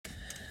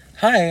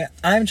Hi,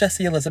 I'm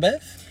Jesse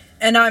Elizabeth.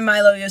 And I'm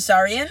Milo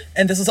Yossarian.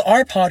 And this is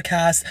our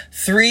podcast,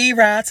 Three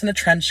Rats in a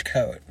Trench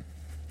Coat. I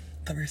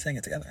thought we were saying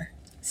it together.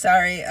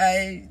 Sorry,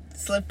 I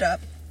slipped up.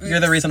 Oops. You're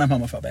the reason I'm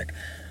homophobic.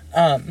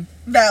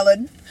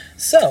 Valid.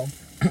 So,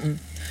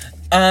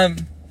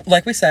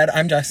 like we said,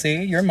 I'm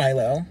Jesse, you're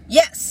Milo.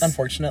 Yes.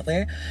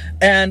 Unfortunately.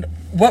 And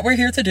what we're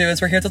here to do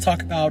is we're here to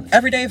talk about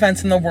everyday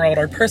events in the world,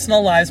 our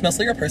personal lives,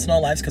 mostly our personal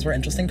lives, because we're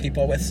interesting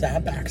people with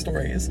sad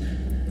backstories.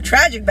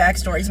 Tragic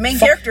backstories, main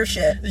character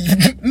shit.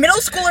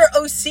 Middle schooler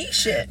OC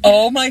shit.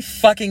 Oh my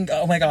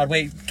god,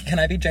 wait, can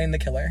I be Jane the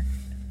Killer?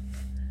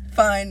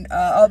 Fine,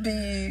 I'll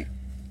be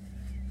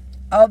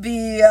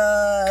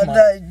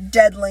the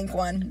dead Link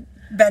one.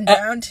 Ben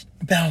Drowned.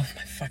 Oh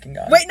my fucking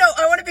god. Wait, no,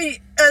 I want to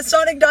be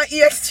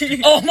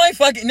Sonic.exe. Oh my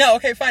fucking, no,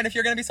 okay, fine, if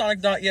you're gonna be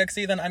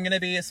Sonic.exe, then I'm gonna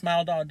be a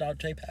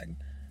SmileDog.jpg.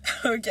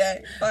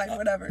 Okay, fine,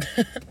 whatever.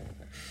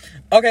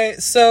 Okay,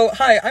 so,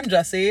 hi, I'm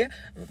Jesse.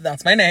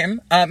 That's my name.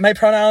 My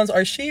pronouns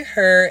are she,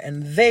 her,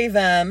 and they,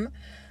 them.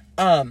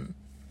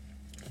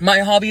 My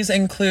hobbies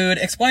include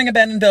exploring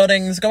abandoned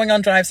buildings, going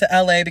on drives to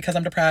LA because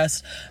I'm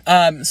depressed,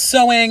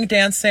 sewing,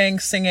 dancing,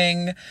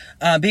 singing,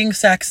 being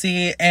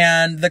sexy,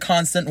 and the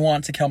constant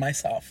want to kill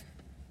myself.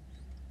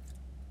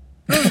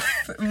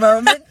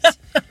 Moment.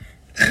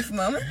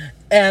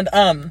 And,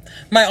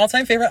 my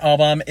all-time favorite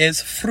album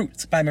is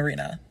Fruit by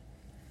Marina.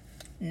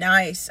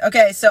 Nice.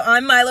 Okay, so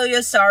I'm Milo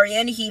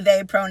Yossarian, he,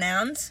 they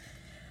pronouns.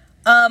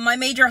 My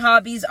major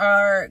hobbies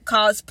are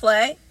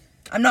cosplay.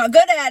 I'm not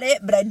good at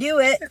it, but I do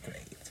it. You're great.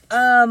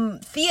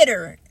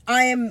 Theater.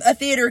 I am a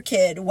theater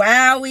kid.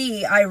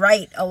 Wowee. I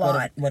write a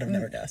lot. Would have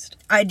never guessed.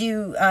 I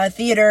do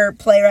theater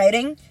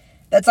playwriting.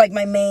 That's like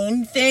my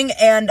main thing.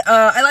 And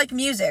I like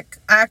music.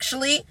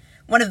 Actually,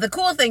 one of the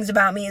cool things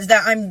about me is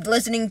that I'm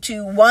listening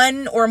to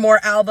one or more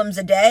albums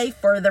a day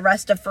for the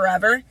rest of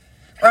forever.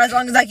 Or as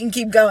long as I can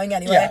keep going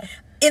anyway. Yeah.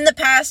 In the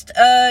past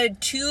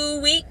 2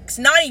 weeks,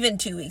 not even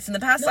 2 weeks, in the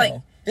past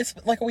it's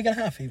like a week and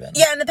a half even.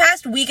 Yeah, in the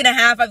past week and a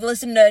half, I've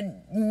listened to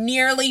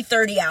nearly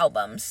 30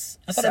 albums.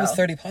 I thought it was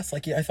 30 plus, I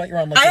thought you were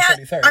on the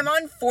 33rd. I'm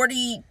on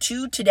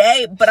 42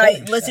 today, but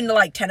I listened to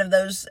like 10 of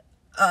those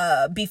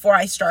before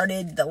I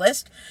started the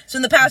list. So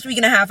in the past week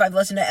and a half, I've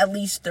listened to at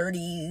least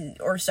 30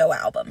 or so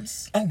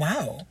albums. Oh,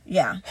 wow.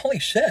 Yeah. Holy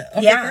shit.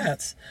 Okay, yeah.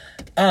 Congrats.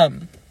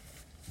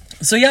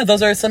 So yeah,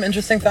 those are some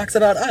interesting facts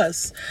about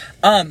us.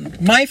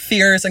 My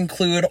fears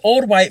include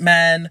old white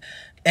men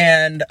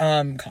and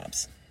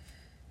cops.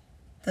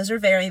 Those are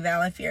very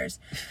valid fears.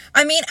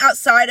 I mean,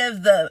 outside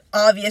of the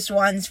obvious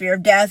ones, fear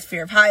of death,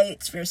 fear of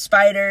heights, fear of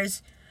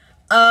spiders.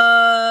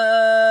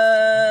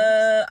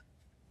 I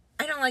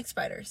don't like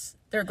spiders.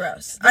 They're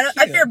gross.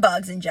 I fear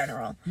bugs in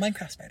general.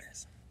 Minecraft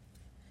spiders.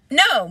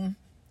 No.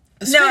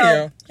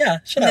 No. Yeah,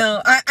 shut up.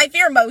 No, I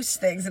fear most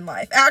things in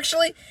life.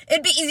 Actually,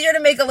 it'd be easier to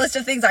make a list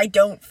of things I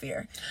don't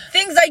fear.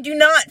 Things I do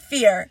not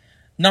fear.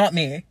 Not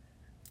me.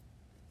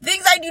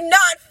 Things I do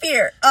not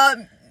fear.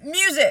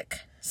 Music,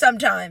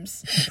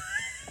 sometimes.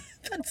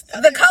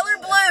 The color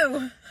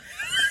blue.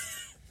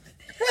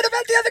 What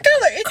about the other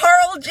color?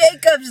 Carl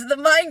Jacobs, the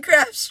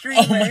Minecraft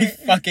streamer. Oh my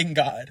fucking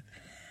god.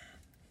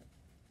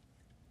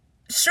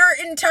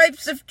 Certain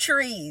types of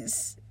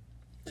trees.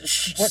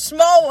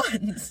 Small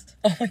ones.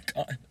 Oh my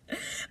god.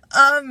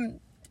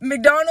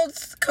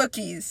 McDonald's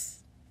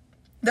cookies.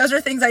 Those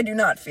are things I do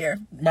not fear.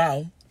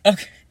 Wow.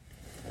 Okay.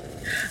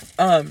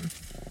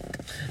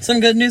 Some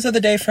good news of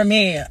the day for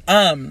me.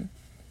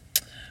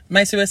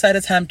 My suicide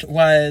attempt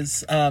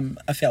was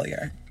a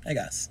failure, I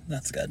guess.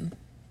 That's good.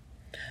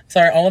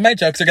 Sorry, all of my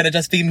jokes are gonna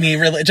just be me,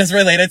 just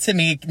related to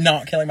me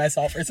not killing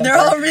myself or something. They're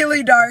all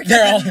really dark.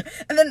 And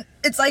then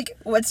it's like,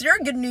 what's your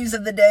good news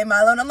of the day,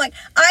 Milo? And I'm like,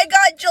 I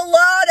got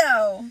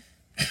gelato.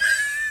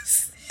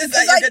 Is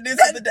that your good news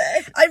of the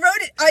day? I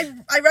wrote it.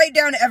 I write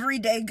down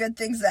everyday good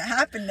things that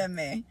happen to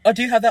me. Oh,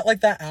 do you have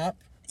that app?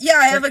 Yeah,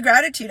 I have a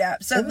gratitude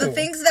app. So the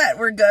things that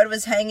were good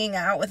was hanging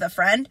out with a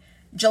friend,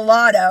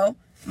 gelato,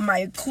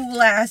 my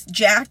cool ass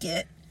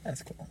jacket.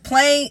 That's cool.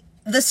 Play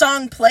the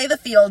song "Play the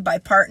Field" by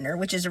Partner,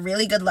 which is a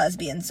really good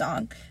lesbian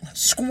song.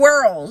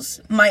 Squirrels,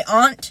 my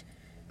aunt,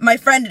 my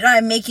friend and I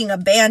making a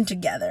band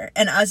together,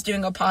 and us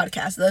doing a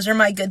podcast. Those are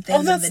my good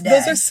things of the day.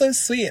 Those are so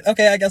sweet.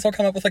 Okay, I guess I'll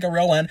come up with a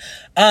real one.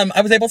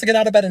 I was able to get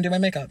out of bed and do my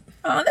makeup.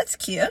 Oh, that's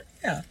cute.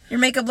 Yeah. Your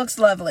makeup looks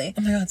lovely.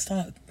 Oh my god,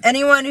 stop.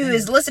 Anyone who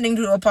is listening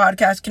to a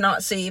podcast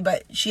cannot see,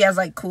 but she has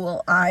like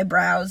cool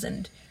eyebrows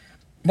and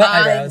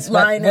eyebrows?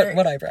 Liner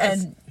what eyebrows?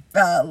 And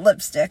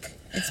lipstick.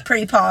 It's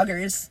pretty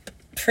poggers.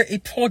 Pretty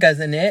poggers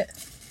in it.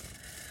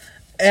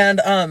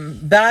 And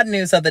bad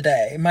news of the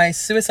day. My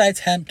suicide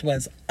attempt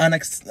was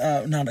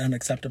not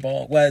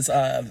unacceptable. Was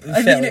failure.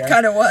 I mean, it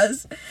kind of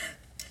was.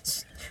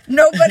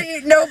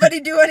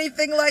 Nobody do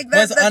anything like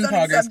that. That's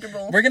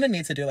unacceptable. We're gonna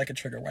need to do like a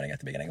trigger warning at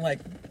the beginning,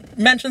 like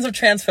mentions of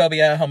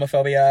transphobia,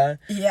 homophobia.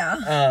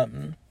 Yeah.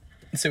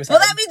 Suicide. Well,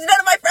 that means none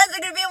of my friends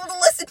are gonna be able to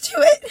listen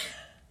to it.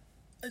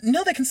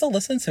 No, they can still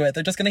listen to it.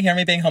 They're just gonna hear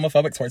me being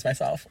homophobic towards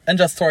myself and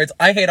just towards.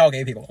 I hate all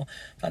gay people.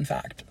 Fun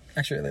fact.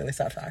 Actually, a really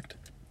sad fact.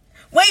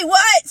 Wait,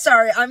 what?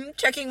 Sorry, I'm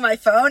checking my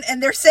phone,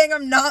 and they're saying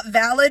I'm not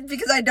valid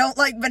because I don't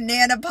like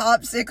banana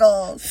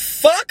popsicles.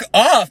 Fuck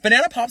off!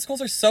 Banana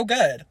popsicles are so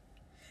good.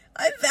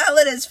 I'm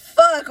valid as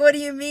fuck. What do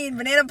you mean?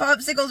 Banana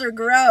popsicles are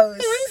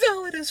gross. I'm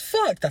valid as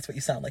fuck. That's what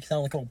you sound like. You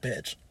sound like a little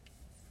bitch.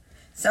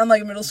 Sound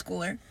like a middle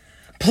schooler.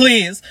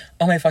 Please.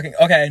 Oh my fucking...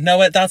 Okay, know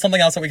what? That's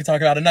something else that we can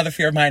talk about. Another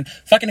fear of mine.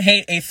 Fucking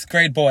hate 8th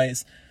grade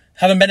boys.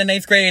 Haven't been in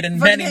 8th grade in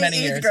Fucking many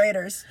hate years. 8th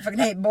graders. Fucking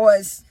hate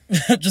boys.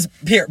 Just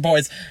here,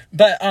 boys.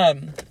 But, yeah.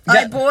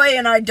 I boy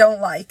and I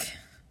don't like.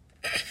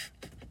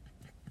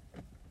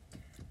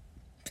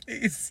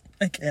 Please.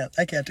 I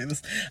can't do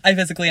this. I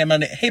physically am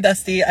on... Hey,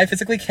 bestie, I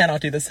physically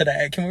cannot do this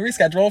today. Can we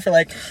reschedule for,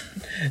 like,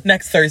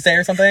 next Thursday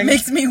or something?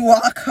 Makes me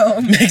walk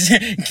home.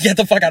 Get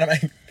the fuck out of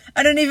my...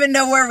 I don't even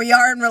know where we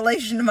are in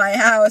relation to my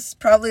house.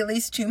 Probably at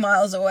least 2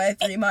 miles away,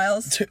 3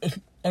 miles.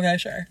 Okay,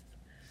 sure.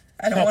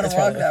 I don't want to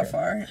walk that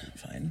far.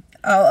 Fine.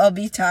 I'll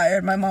be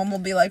tired. My mom will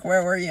be like,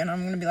 "Where were you?" And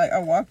I'm gonna be like, "I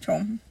walked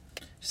home."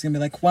 She's gonna be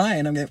like, "Why?"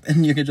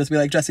 And you could just be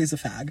like, "Jesse's a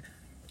fag."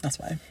 That's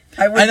why.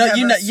 I know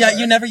you. Yeah,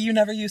 you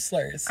never use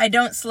slurs. I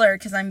don't slur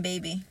because I'm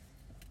baby.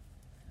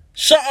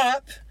 Shut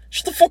up!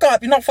 Shut the fuck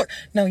up! You're not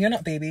No, you're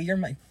not baby. You're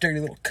my dirty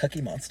little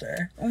cookie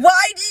monster.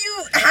 Why do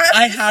you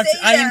have to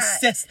say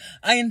that?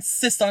 I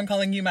insist on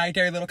calling you my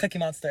dirty little cookie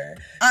monster.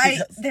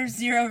 There's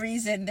zero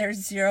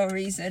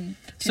reason.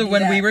 So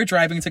when we were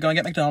driving to go and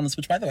get McDonald's,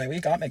 which by the way, we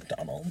got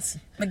McDonald's.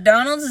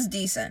 McDonald's is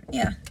decent.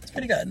 Yeah. It's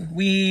pretty good.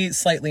 We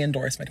slightly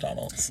endorse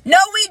McDonald's. No,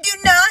 we do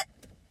not.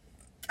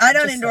 I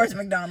don't endorse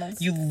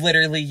McDonald's. You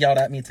literally yelled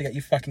at me to get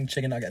you fucking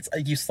chicken nuggets.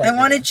 I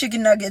wanted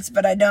chicken nuggets,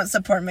 but I don't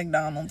support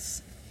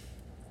McDonald's.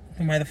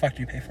 Then why the fuck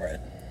do you pay for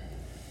it?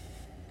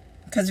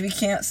 Because we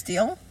can't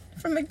steal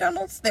from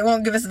McDonald's. They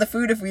won't give us the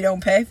food if we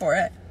don't pay for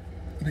it.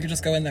 We could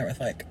just go in there with,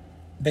 like,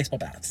 baseball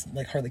bats,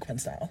 like Harley Quinn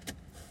style.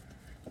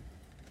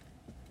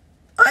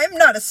 I'm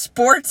not a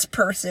sports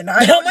person.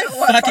 I Oh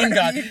my fucking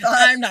god.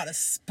 I'm not a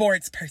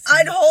sports person.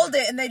 I'd hold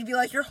it and they'd be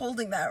like, "You're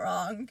holding that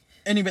wrong."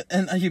 And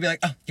you'd be like,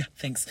 "Oh, yeah,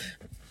 thanks."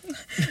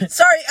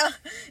 Sorry,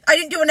 I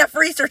didn't do enough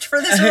research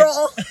for this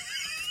role.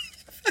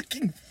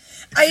 Fucking...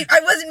 I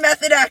wasn't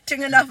method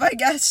acting enough, I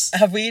guess.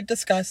 Have we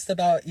discussed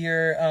about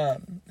your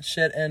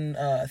shit in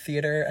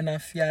theater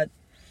enough yet?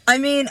 I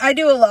mean, I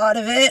do a lot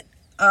of it.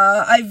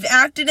 I've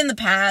acted in the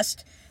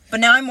past, but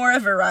now I'm more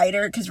of a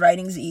writer because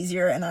writing's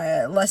easier and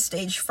less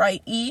stage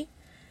fright-y.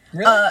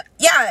 Really?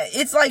 Yeah,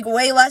 it's like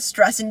way less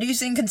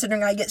stress-inducing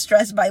considering I get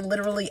stressed by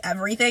literally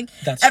everything.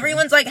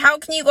 Everyone's like, "How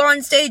can you go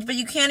on stage but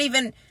you can't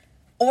even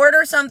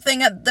order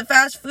something at the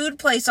fast food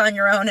place on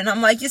your own?" And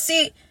I'm like, you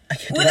see,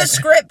 with a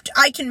script,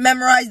 I can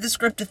memorize the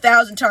script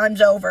 1,000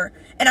 times over,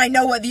 and I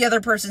know what the other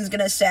person's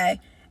gonna say.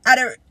 At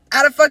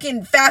a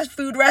fucking fast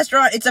food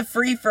restaurant, it's a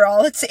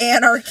free-for-all. It's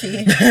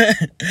anarchy.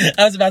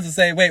 I was about to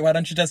say, wait, why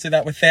don't you just do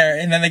that with there?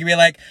 And then they can be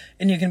like,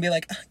 and you can be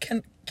like,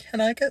 can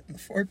I get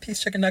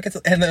 4-piece chicken nuggets?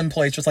 And the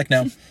employee's just like,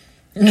 no.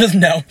 Just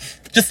no.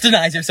 Just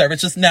denies your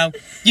service. Just no.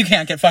 You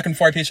can't get fucking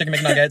 4-piece chicken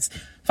McNuggets.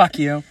 Fuck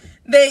you.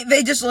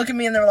 They just look at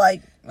me and they're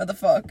like, "What the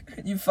fuck?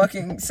 You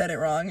fucking said it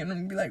wrong." And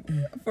I'm gonna be like,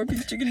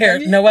 4-piece chicken Here,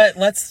 nugget? you know what?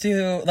 Let's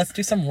do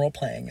some role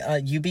playing.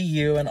 You be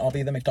you and I'll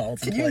be the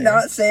McDonald's Can employees. you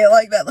not say it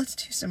like that? Let's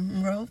do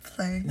some role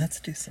playing. Let's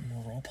do some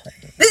role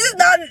playing. This is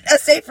not a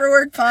safe for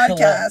work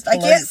podcast. Hello. I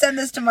can't send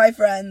this to my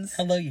friends.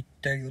 Hello, you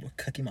dirty little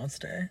cookie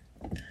monster.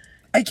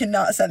 I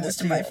cannot send this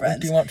to my friends.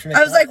 What do you want from me?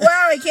 I was like,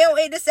 wow, I can't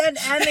wait to send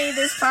Emmy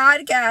this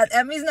podcast.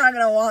 Emmy's not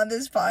going to want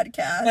this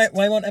podcast.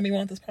 Why won't Emmy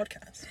want this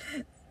podcast?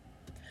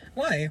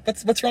 Why?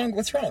 What's wrong?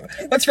 What's wrong?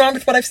 What's wrong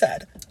with what I've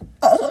said?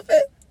 All of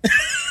it.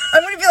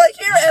 I'm going to be like,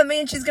 "Here, Emmy,"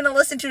 and she's going to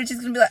listen to it. She's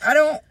going to be like, I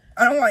don't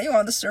want you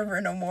on the server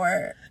no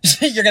more.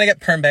 You're going to get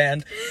perm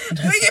banned.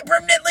 We get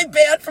permanently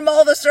banned from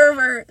all the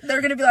server.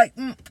 They're going to be like,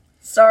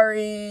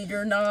 "Sorry,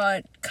 you're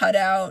not cut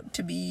out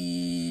to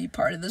be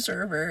part of the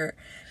server.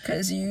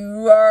 Because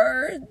you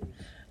are..."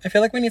 I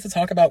feel like we need to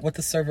talk about what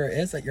the server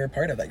is that you're a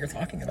part of, that you're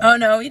talking about. Oh,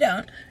 no, we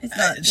don't. It's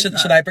not.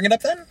 Should I bring it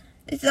up then?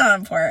 It's not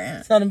important.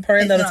 It's not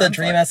important that it's a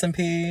Dream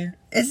SMP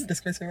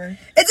Discord server?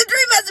 It's a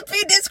Dream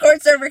SMP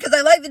Discord server because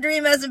I like the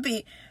Dream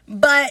SMP.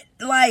 But,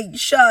 like,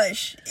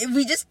 shush.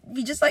 We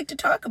just like to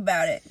talk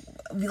about it.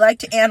 We like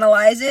to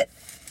analyze it.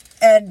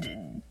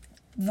 And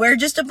we're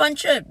just a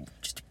bunch of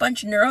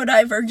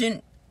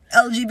neurodivergent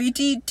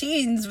LGBT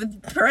teens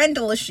with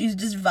parental issues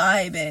just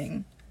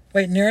vibing.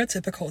 Wait,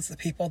 neurotypical is the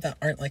people that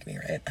aren't like me,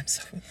 right?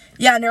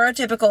 Yeah,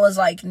 neurotypical is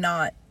like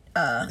not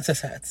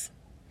cisheads.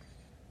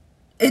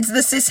 It's the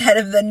cishead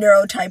of the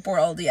neurotype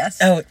world, yes.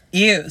 Oh,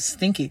 ew,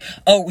 stinky.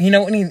 Oh, you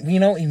know what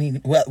you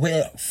mean?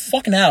 Well,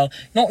 fucking hell.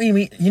 You know what you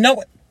mean? You know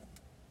what?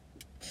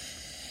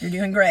 You're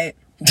doing great.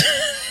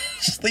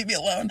 Just leave me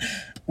alone.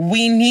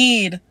 We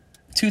need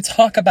to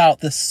talk about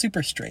the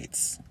super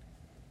straights.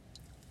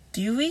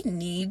 Do we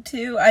need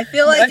to? I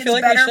feel like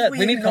better if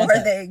we ignore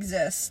content. they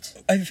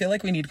exist. I feel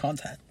like we need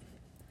content.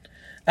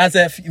 As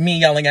if me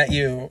yelling at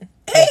you.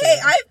 Hey,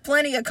 I have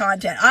plenty of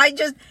content.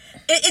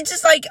 It's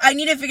just like, I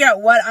need to figure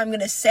out what I'm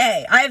going to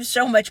say. I have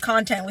so much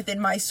content within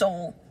my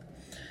soul.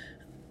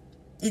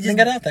 Then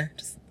get out there.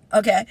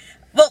 Okay.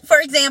 Well, for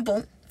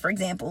example, for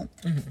example.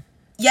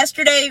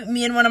 Yesterday,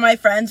 me and one of my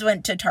friends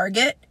went to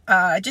Target,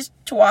 just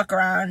to walk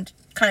around,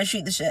 kind of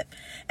shoot the shit.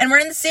 And we're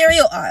in the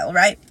cereal aisle,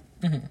 right?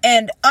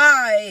 And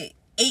I,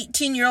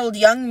 18-year-old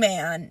young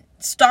man,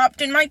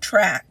 stopped in my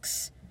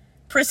tracks,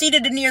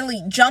 proceeded to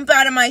nearly jump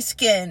out of my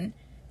skin,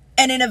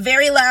 and in a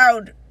very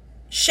loud,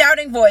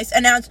 shouting voice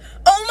announced,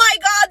 "Oh my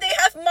god, they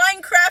have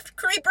Minecraft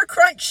Creeper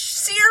Crunch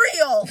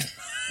cereal!"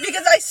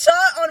 Because I saw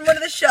it on one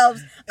of the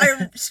shelves. I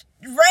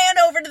ran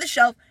over to the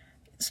shelf,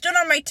 stood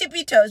on my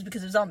tippy toes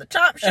because it was on the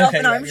top shelf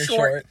and I'm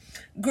short,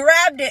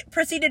 grabbed it,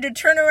 proceeded to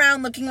turn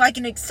around looking like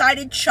an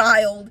excited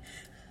child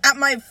at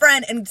my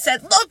friend and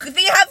said, "Look,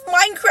 they have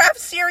Minecraft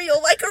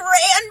cereal like a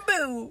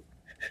Ranboo!"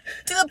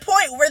 To the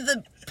point where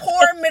the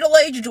poor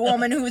middle-aged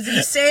woman who was in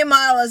the same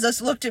aisle as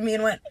us looked at me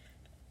and went,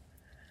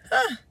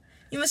 "Huh,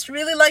 you must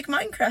really like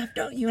Minecraft,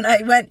 don't you?" And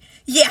I went,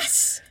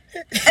 "Yes."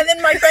 And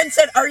then my friend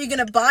said, "Are you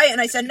going to buy it?"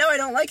 And I said, "No, I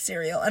don't like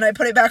cereal." And I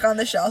put it back on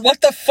the shelf.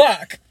 What the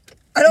fuck?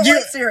 I don't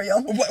like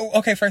cereal.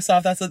 Okay, first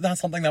off,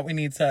 that's something that we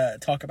need to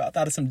talk about.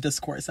 That is some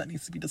discourse that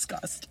needs to be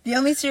discussed. The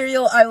only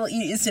cereal I will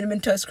eat is Cinnamon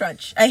Toast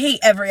Crunch. I hate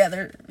every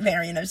other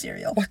variant of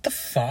cereal. What the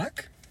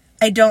fuck?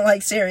 I don't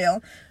like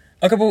cereal.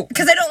 Okay, but...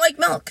 Because I don't like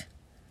milk.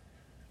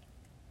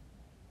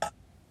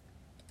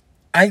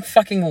 I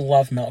fucking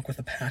love milk with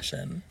a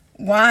passion.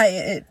 Why?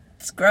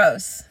 It's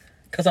gross.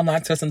 Because I'm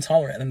lactose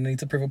intolerant and I need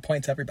to prove a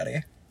point to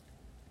everybody.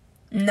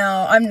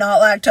 No, I'm not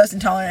lactose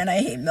intolerant and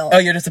I hate milk. Oh,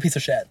 you're just a piece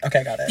of shit.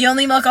 Okay, got it. The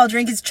only milk I'll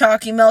drink is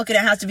chalky milk, and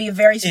it has to be a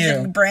very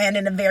specific Ew. brand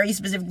and a very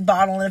specific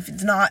bottle, and if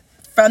it's not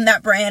from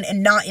that brand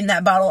and not in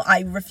that bottle,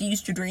 I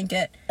refuse to drink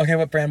it. Okay,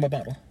 what brand, what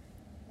bottle?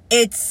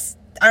 It's,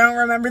 I don't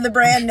remember the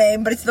brand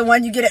name, but it's the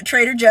one you get at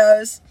Trader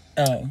Joe's.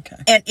 Oh, okay.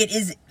 And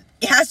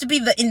it has to be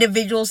the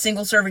individual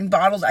single serving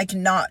bottles. I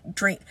cannot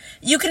drink.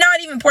 You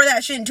cannot even pour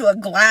that shit into a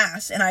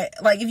glass. And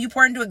if you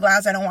pour it into a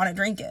glass, I don't want to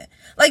drink it.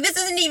 Like, this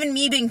isn't even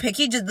me being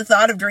picky. Just the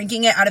thought of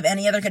drinking it out of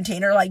any other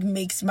container,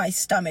 makes my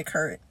stomach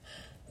hurt.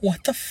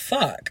 What the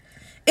fuck?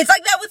 It's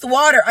like that with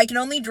water. I can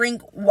only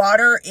drink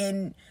water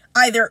in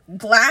either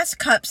glass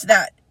cups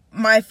that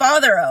my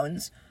father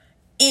owns,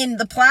 in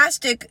the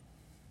plastic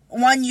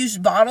one-use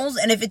bottles,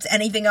 and if it's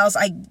anything else,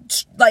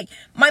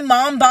 my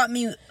mom bought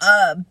me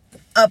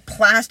a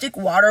plastic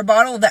water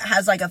bottle that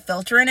has a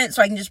filter in it,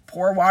 so I can just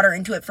pour water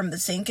into it from the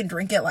sink and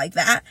drink it like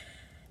that.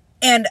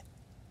 And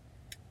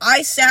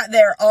I sat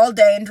there all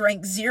day and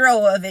drank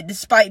zero of it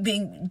despite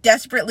being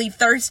desperately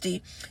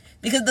thirsty,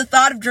 because the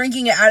thought of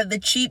drinking it out of the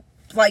cheap,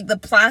 the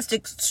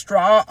plastic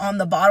straw on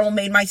the bottle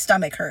made my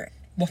stomach hurt.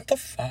 What the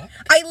fuck?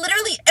 I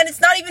literally, and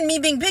it's not even me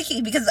being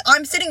picky, because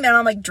I'm sitting there and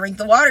I'm like, "Drink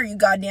the water, you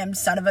goddamn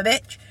son of a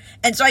bitch."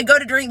 And so I go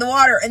to drink the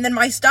water, and then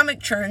my stomach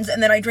churns,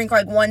 and then I drink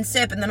one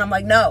sip, and then I'm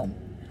like, "No,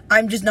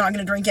 I'm just not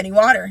going to drink any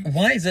water."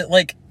 Why is it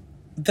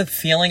the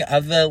feeling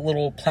of the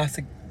little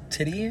plastic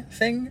titty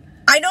thing?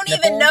 I don't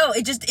Nipple? even know.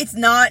 It's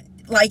not.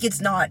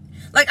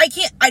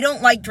 I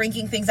don't like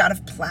drinking things out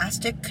of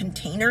plastic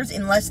containers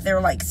unless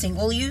they're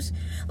single use.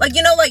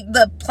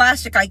 The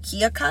plastic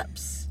IKEA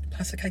cups.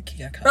 Plastic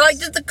IKEA cups. Or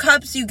just the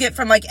cups you get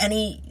from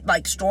any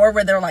store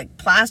where they're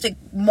plastic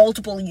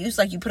multiple use,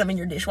 you put them in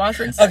your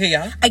dishwasher and stuff. Okay,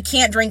 yeah. I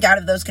can't drink out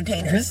of those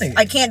containers. Really?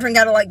 I can't drink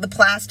out of the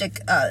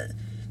plastic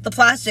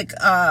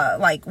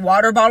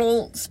water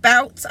bottle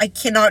spouts. I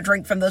cannot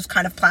drink from those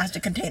kind of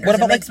plastic containers. What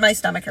about, it makes my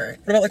stomach hurt.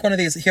 What about one of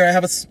these? Here, I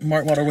have a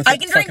Smart Water with I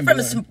can drink from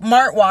a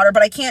Smart Water,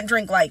 but I can't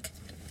drink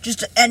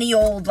just any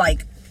old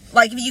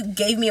if you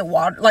gave me a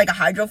water, a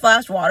Hydro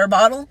Flask water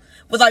bottle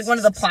with one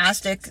of the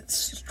plastic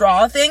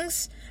straw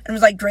things and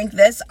was drink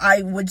this,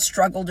 I would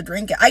struggle to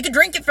drink it. I could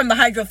drink it from the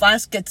Hydro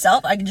Flask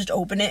itself. I could just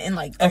open it and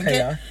drink it.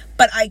 Yeah.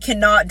 But I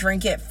cannot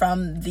drink it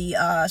from the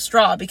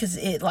straw because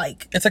it it's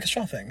like a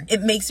straw thing.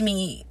 It makes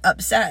me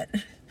upset.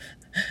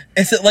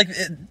 Is it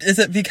is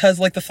it because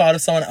the thought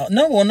of someone else?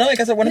 No, well, no, I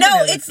guess it wouldn't.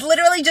 No, it's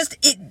literally just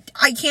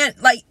I can't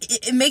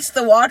it makes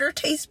the water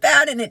taste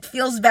bad and it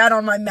feels bad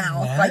on my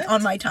mouth, What?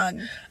 on my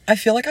tongue. I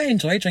feel I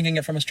enjoy drinking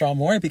it from a straw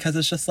more because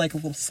it's just a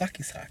little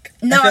sucky suck.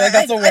 No, I feel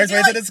that's the worst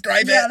way to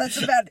describe it. Yeah,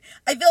 that's bad.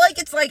 I feel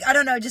it's I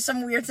don't know, just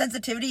some weird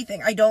sensitivity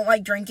thing. I don't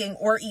like drinking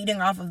or eating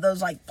off of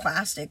those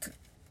plastic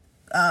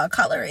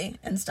cutlery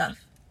and stuff.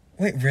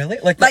 Wait, really?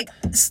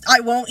 I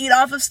won't eat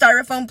off of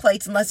styrofoam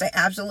plates unless I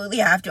absolutely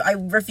have to. I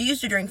refuse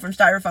to drink from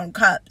styrofoam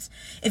cups.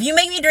 If you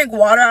make me drink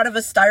water out of a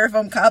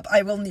styrofoam cup,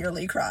 I will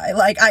nearly cry.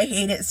 I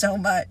hate it so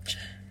much.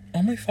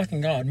 Oh my fucking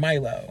god,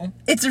 Milo.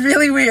 It's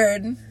really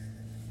weird.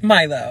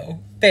 Milo.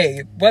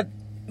 Babe, what?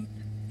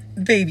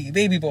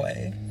 Baby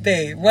boy.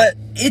 Babe, what?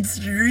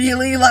 It's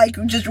really,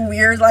 just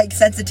weird,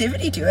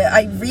 sensitivity to it.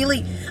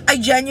 I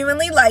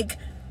genuinely,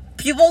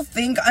 people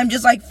think I'm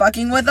just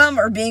fucking with them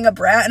or being a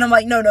brat, and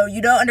I'm no,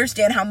 you don't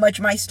understand how much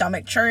my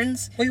stomach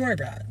churns. Well, you are a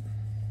brat.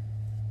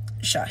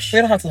 Shush. We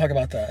don't have to talk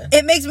about that.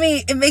 It makes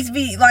me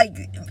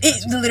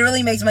it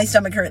literally makes my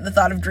stomach hurt, the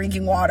thought of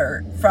drinking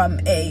water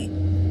from a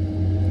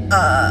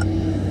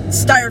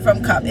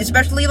styrofoam cup,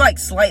 especially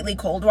slightly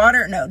cold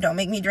water. No, don't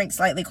make me drink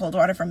slightly cold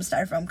water from a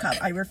styrofoam cup.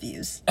 I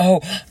refuse. Oh,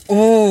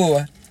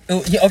 ooh.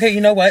 Oh, yeah, okay,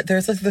 you know what?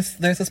 There's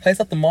this place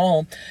at the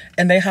mall,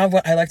 and they have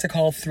what I like to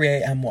call 3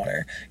 a.m.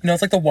 water. You know,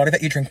 it's like the water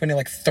that you drink when you're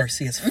like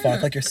thirsty as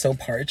fuck, like you're so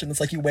parched, and it's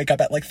like you wake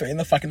up at like 3 in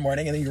the fucking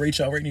morning, and then you reach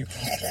over and you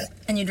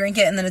drink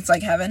it, and then it's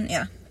like heaven.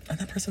 Yeah. And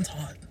that person's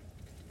hot.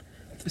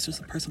 It's just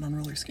a person on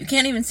roller skates. You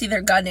can't even see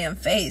their goddamn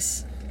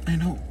face. I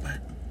know,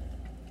 but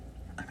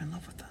I'm in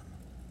love with them.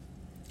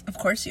 Of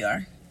course you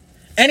are.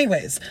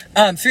 Anyways,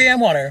 3 a.m.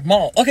 water,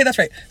 mall. Okay, that's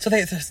right. So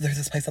there's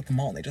this place at the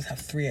mall, and they just have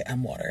 3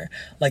 a.m. water.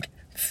 Like,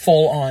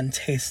 full on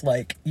tastes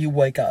like you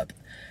wake up.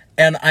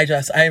 And I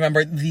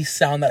remember the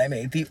sound that I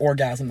made, the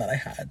orgasm that I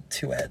had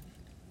to it.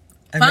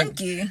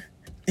 Funky.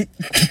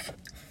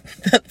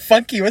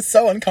 Funky was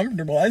so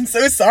uncomfortable. I'm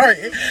so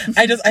sorry.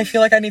 I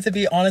feel like I need to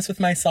be honest with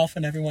myself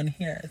and everyone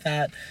here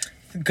that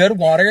good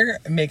water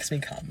makes me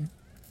come.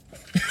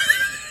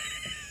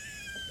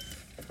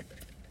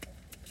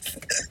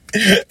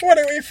 What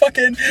are we,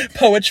 fucking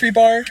poetry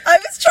bar? I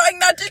was trying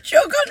not to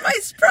choke on my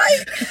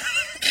Sprite.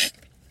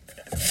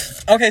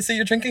 Okay, so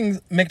you're drinking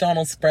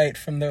McDonald's Sprite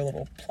from their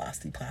little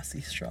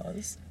plasty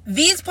straws.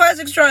 These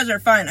plastic straws are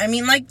fine. I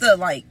mean, like the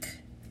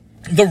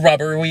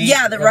rubbery.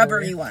 Yeah, the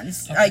rubbery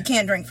ones. Okay. I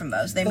can't drink from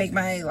those. They make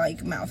my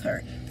mouth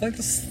hurt. I feel like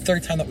this is the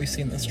third time that we've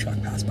seen this truck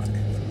pass by.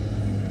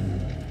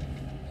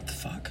 What the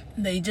fuck?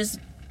 They just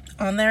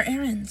on their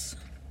errands.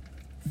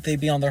 They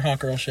be on their hot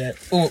girl shit.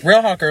 Ooh,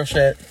 real hot girl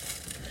shit.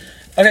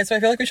 Okay, so I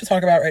feel like we should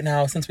talk about right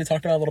now, since we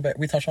talked about it a little bit,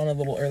 we touched on it a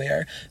little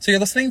earlier. So you're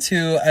listening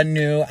to a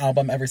new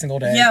album every single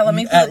day. Yeah, let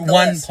me pull up the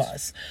list.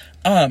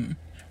 OnePlus.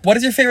 What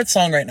is your favorite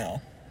song right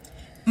now?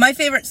 My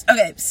favorites.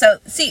 Okay, so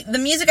see, the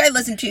music I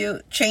listen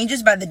to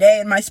changes by the day,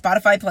 and my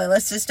Spotify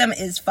playlist system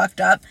is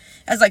fucked up.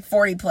 It has like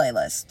 40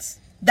 playlists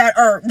that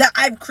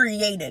I've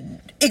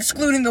created,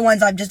 excluding the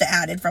ones I've just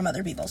added from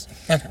other people's.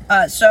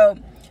 Okay. So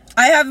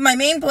I have my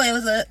main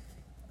playlist,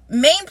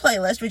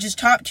 which is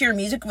top tier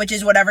music, which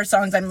is whatever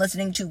songs I'm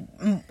listening to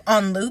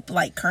on loop,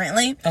 like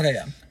currently. Okay,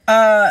 yeah.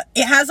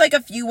 It has like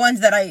a few ones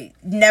that I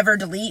never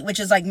delete, which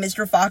is like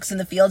Mr. Fox in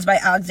the Fields by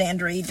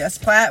Alexandre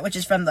Desplat, which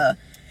is from the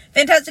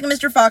Fantastic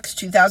Mr. Fox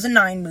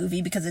 2009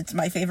 movie, because it's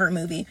my favorite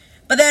movie.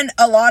 But then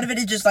a lot of it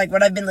is just like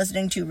what I've been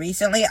listening to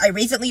recently. I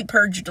recently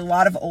purged a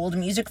lot of old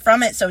music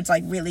from it, so it's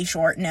like really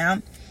short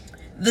now.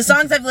 The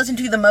songs I've listened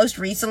to the most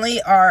recently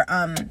are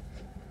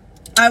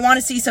I Want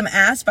to See Some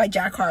Ass by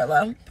Jack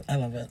Harlow. I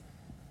love it.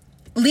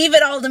 Leave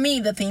It All to Me,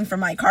 the theme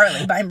from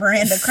iCarly by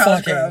Miranda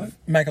Cosgrove.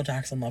 Michael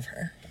Jackson, love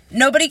her.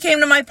 Nobody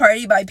Came to My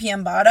Party by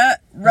PM Bada.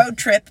 Road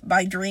Trip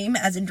by Dream,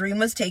 as in Dream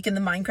was taken,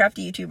 the Minecraft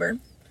YouTuber.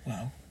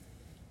 Wow.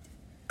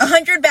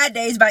 100 Bad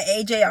Days by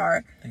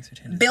AJR. Thanks for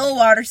changing. Bill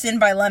Watterson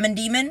by Lemon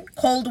Demon.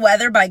 Cold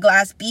Weather by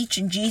Glass Beach,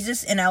 and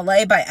Jesus in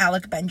LA by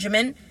Alec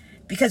Benjamin,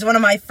 because one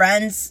of my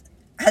friends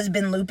has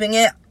been looping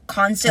it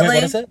constantly. Wait,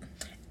 what is it?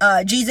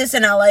 Jesus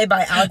in LA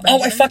by Alec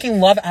Benjamin. Oh, I fucking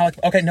love Alec.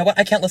 Okay, you know what?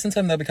 I can't listen to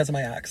him though because of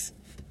my ex.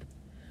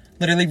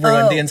 Literally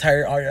ruined the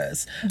entire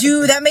artist.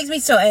 Dude, that makes me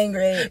so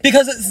angry.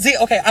 Because, see,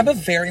 okay, I'm a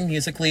very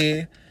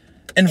musically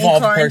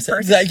involved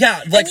person.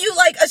 Yeah, like, and you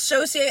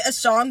associate a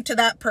song to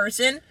that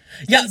person.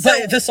 Yeah,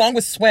 but the song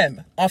was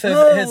 "Swim" off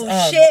of his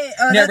shit.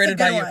 Narrated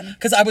that's a by good You.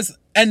 Because I was,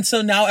 and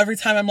so now every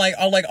time I'm like,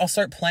 I'll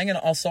start playing it.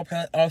 I'll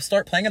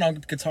start playing it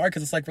on guitar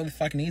because it's like really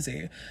fucking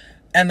easy,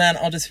 and then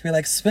I'll just be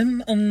like,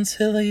 "Swim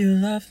until you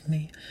love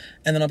me,"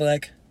 and then I'll be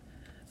like,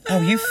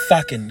 "Oh, you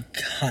fucking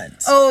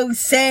cunt." Oh,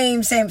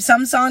 same.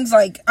 Some songs,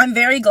 I'm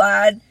very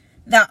glad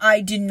that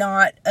I did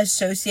not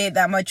associate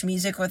that much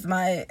music with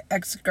my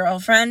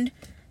ex-girlfriend,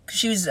 because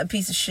she was a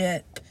piece of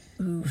shit.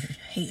 Ooh,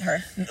 hate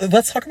her.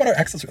 Let's talk about our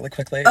exes really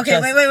quickly. Okay,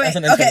 wait.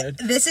 Okay,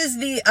 this is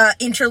the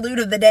interlude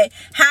of the day.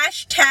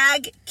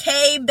 Hashtag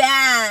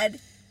K-Bad.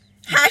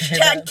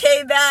 Hashtag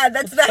K-Bad.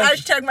 That's the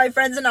hashtag my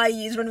friends and I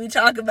use when we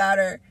talk about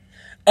her.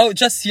 Oh,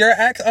 just your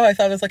ex? Oh, I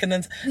thought it was like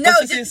an... No,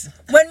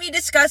 when we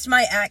discussed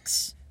my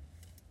ex,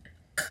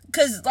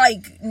 because,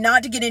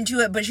 not to get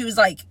into it, but she was,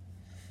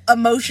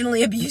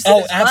 emotionally abusive.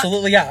 Oh,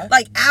 absolutely, yeah.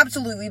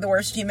 Absolutely the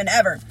worst human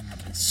ever.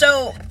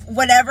 So,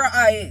 whenever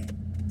I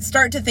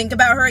start to think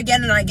about her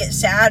again and I get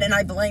sad and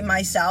I blame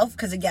myself,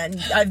 because,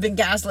 again, I've been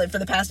gaslit for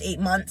the past 8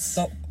 months.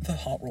 The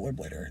hot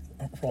rollerblader,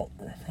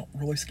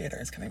 roller skater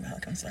is coming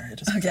back. I'm sorry.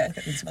 Okay.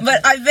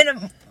 But I've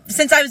been,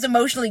 since I was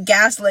emotionally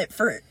gaslit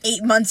for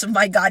 8 months of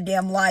my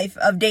goddamn life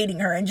of dating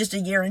her, and just a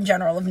year in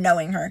general of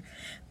knowing her,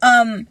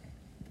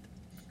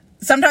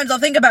 sometimes I'll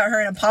think about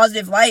her in a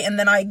positive light, and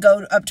then I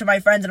go up to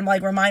my friends and I'm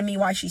like, remind me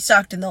why she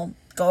sucked, and they'll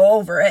go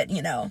over it,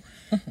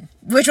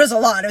 which was a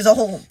lot. It was a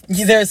whole...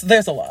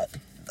 There's a lot.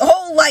 A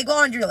whole,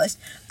 laundry list.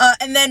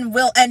 And then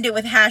we'll end it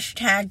with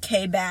hashtag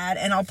K-Bad,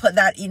 and I'll put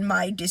that in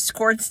my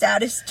Discord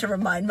status to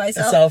remind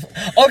myself.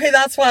 Okay,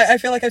 that's why. I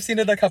feel like I've seen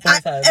it a couple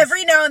of times.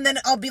 Every now and then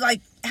I'll be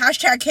like,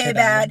 hashtag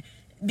K-Bad,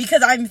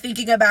 because I'm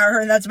thinking about her,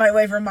 and that's my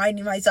way of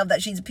reminding myself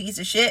that she's a piece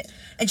of shit.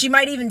 And she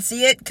might even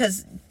see it,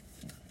 because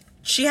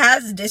she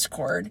has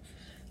Discord.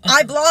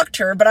 I blocked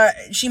her, but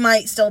she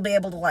might still be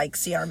able to,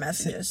 see our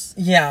messages.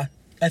 Yeah.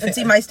 And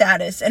see my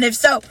status. And if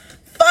so...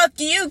 Fuck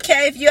you,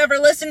 Kay. If you ever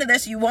listen to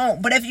this, you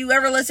won't. But if you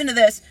ever listen to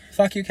this...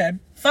 Fuck you, Kay.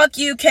 fuck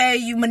you, Kay,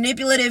 you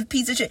manipulative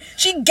piece of shit.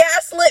 She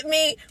gaslit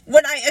me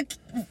when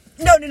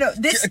no,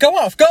 this... Go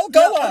off. Go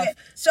off. Okay.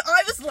 So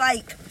I was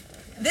like...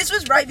 This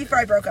was right before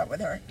I broke up with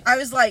her. I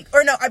was like...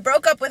 Or no, I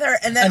broke up with her,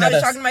 and then I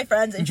was talking to my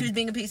friends, and she was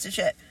being a piece of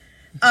shit.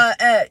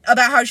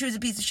 About how she was a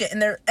piece of shit.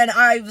 And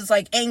I was,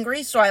 like,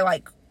 angry, so I,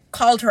 like,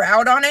 called her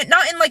out on it.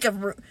 Not in, like,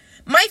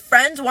 my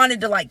friends wanted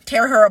to, like,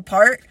 tear her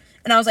apart.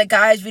 And I was like,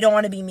 guys, we don't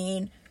want to be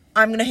mean.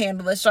 I'm going to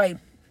handle this. So I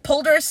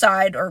pulled her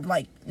aside, or,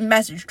 like,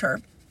 messaged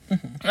her.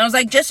 And I was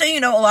like, just so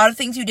you know, a lot of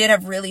things you did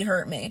have really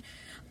hurt me.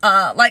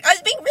 Like, I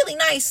was being really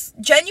nice,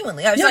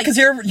 genuinely. I was because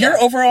you're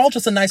overall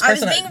just a nice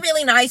person. I was being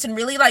really nice and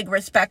really, like,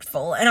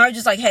 respectful. And I was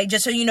just like, hey,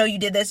 just so you know, you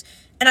did this.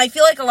 And I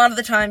feel like a lot of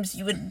the times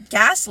you would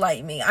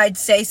gaslight me. I'd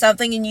say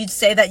something and you'd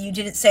say that you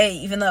didn't say it,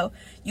 even though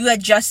you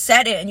had just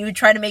said it. And you would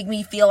try to make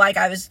me feel like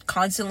I was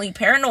constantly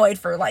paranoid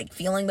for, like,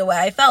 feeling the way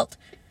I felt.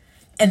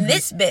 And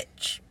this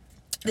bitch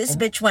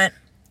went,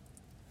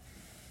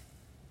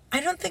 I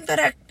don't think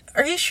that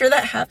are you sure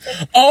that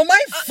happened? Oh my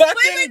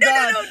fucking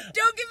God. No,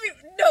 don't give me...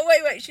 No,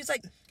 wait. She's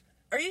like,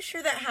 are you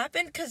sure that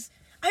happened? Because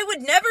I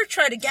would never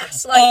try to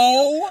gaslight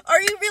you.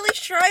 Are you really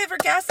sure I ever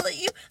gaslit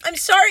you? I'm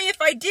sorry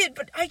if I did,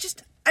 but I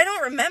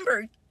don't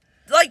remember.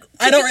 Like,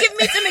 can you give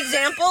me some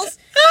examples?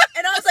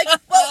 And I was like,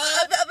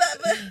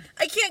 well,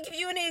 I can't give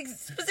you any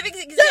specific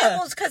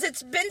examples because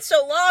it's been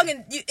so long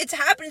and it's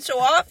happened so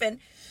often.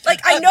 Like,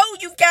 I know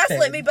you've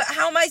gaslit me, but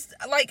how am I,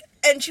 like...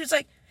 And she was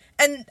like...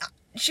 And...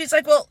 She's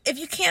like, well, if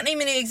you can't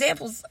name any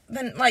examples,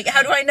 then, like,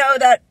 how do I know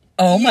that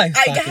I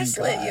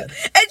gaslit you?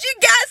 And she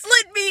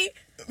gaslit me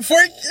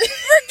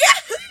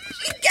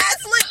she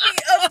gaslit me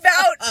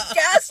about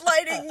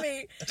gaslighting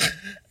me.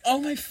 Oh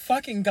my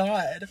fucking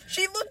God.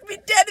 She looked me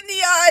dead in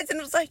the eyes and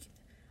was like,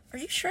 are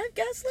you sure I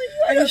gaslit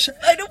you? I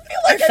don't feel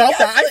like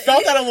I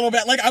felt that a little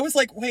bit. Like, I was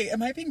like, wait,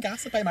 am I being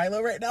gaslit by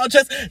Milo right now?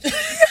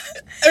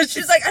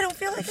 She's like, I don't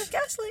feel like I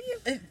gaslit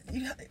you.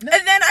 No.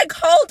 And then I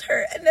called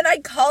her, and then I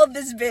called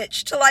this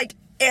bitch to, like,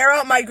 air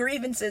out my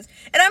grievances.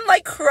 And I'm,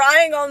 like,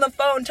 crying on the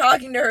phone,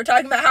 talking to her,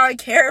 talking about how I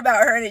care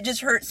about her, and it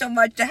just hurt so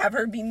much to have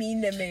her be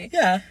mean to me.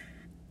 Yeah.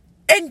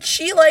 And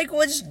she, like,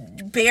 was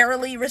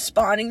barely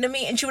responding to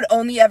me, and she would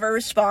only ever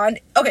respond.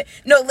 Okay,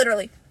 no,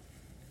 literally.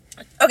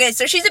 Okay,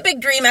 so she's a big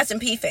Dream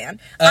SMP fan.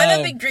 I'm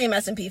a big Dream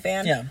SMP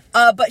fan. Yeah.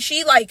 But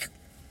she, like,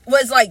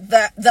 was, like,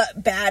 the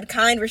bad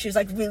kind where she was,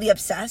 like, really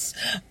obsessed.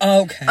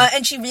 Okay.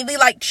 And she really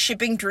liked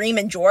shipping Dream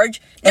and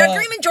George. Now,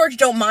 Dream and George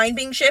don't mind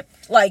being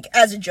shipped, like,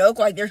 as a joke.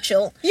 Like, they're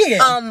chill.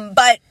 Yeah.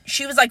 But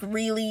she was, like,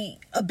 really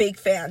a big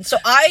fan. So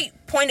I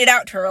pointed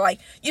out to her, like,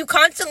 you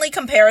constantly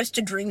compare us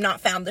to Dream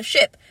Not Found the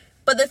ship.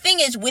 But the thing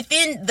is,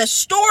 within the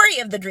story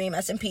of the Dream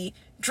SMP...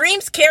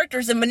 Dream's character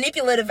is a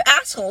manipulative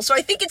asshole, so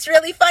I think it's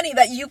really funny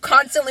that you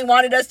constantly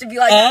wanted us to be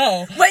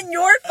like, when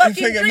you're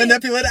fucking Dream.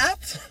 Manipulative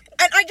asshole.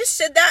 And I just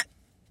said that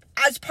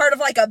as part of,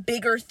 like, a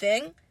bigger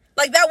thing.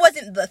 Like, that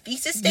wasn't the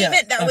thesis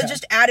statement. That was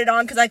just added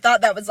on because I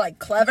thought that was, like,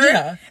 clever.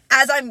 Yeah.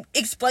 As I'm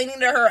explaining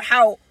to her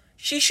how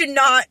she should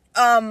not,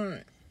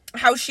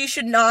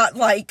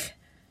 like,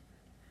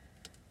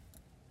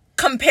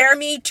 compare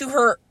me to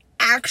her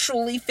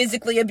actually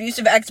physically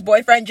abusive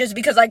ex-boyfriend just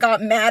because I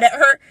got mad at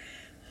her.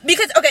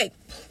 Because, okay,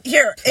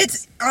 here,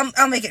 it's,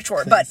 I'll make it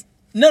short, but...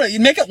 No, you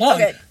make it long.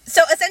 Okay,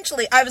 so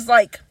essentially, I was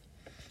like,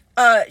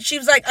 she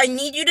was like, I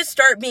need you to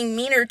start being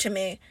meaner to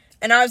me.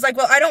 And I was like,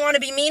 well, I don't want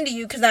to be mean to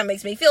you because that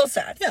makes me feel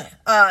sad.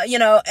 Yeah. You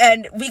know,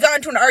 and we got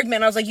into an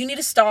argument. I was like, you need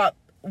to stop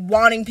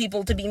wanting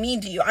people to be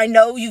mean to you. I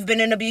know you've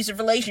been in abusive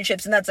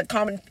relationships and that's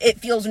it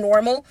feels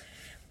normal,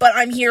 but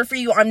I'm here for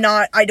you.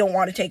 I don't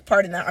want to take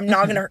part in that. I'm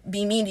not going to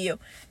be mean to you.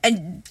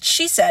 And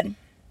she said...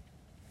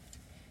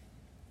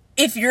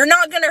 If you're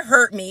not going to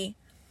hurt me,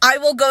 I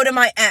will go to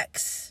my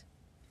ex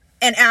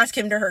and ask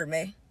him to hurt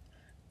me.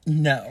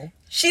 No.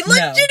 She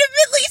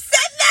legitimately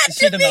said that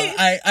to me.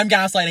 I'm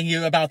gaslighting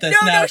you about this.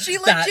 No, she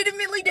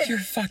legitimately did. You're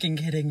fucking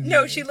kidding me.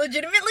 No, she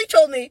legitimately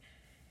told me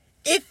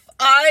if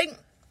I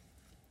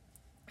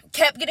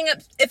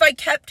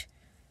kept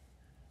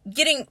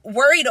getting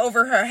worried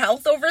over her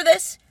health over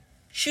this,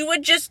 she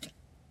would just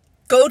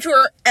go to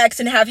her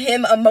ex and have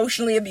him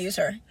emotionally abuse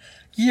her.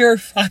 You're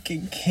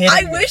fucking kidding me.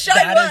 I wish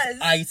I was. That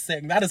is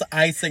icing. That is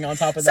icing on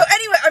top of that. So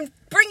anyway, I'm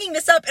bringing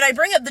this up, and I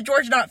bring up the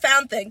George Not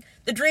Found thing,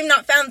 the Dream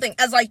Not Found thing,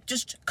 as, like,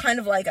 just kind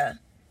of like a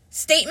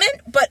statement,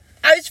 but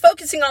I was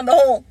focusing on the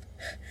whole...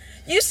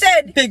 You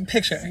said... Big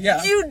picture,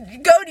 yeah. You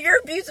go to your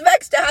abusive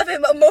ex to have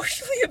him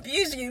emotionally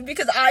abuse you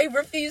because I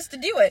refused to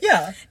do it.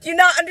 Yeah. Do you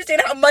not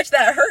understand how much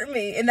that hurt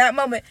me in that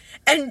moment?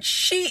 And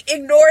she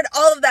ignored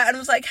all of that and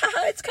was like,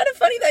 haha, it's kind of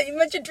funny that you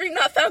mentioned Dream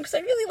Not Found because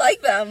I really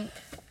like them.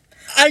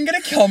 I'm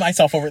gonna kill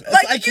myself over this.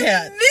 Like, I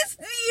can't. You missed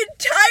the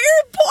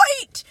entire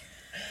point.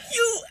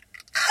 You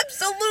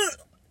absolute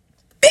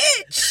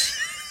bitch.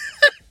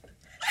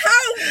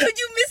 How could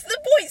you miss the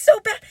point so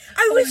bad?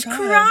 I was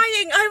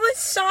crying. I was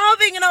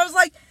sobbing. And I was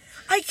like,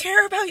 I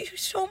care about you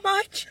so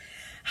much.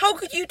 How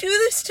could you do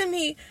this to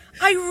me?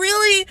 I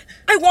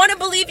want to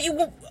believe you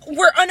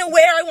were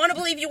unaware. I want to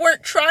believe you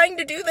weren't trying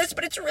to do this.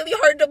 But it's really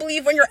hard to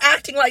believe when you're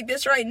acting like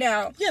this right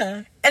now.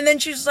 Yeah. And then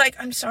she was like,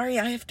 I'm sorry.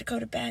 I have to go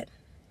to bed.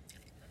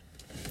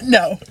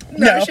 No.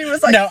 She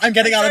was like, no, I'm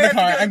getting out of the sorry,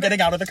 I have car. to go to I'm bed.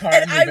 getting out of the car.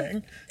 And I'm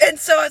leaving. And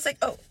so I was like,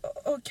 oh,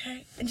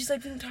 okay. And she's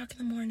like, we can talk in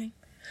the morning.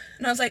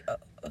 And I was like,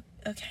 oh,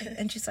 okay.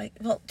 And she's like,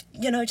 well,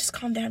 just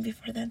calm down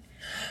before then.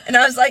 And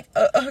I was like,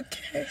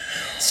 okay.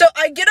 So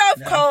I get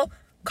off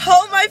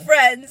call my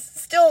friends,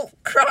 still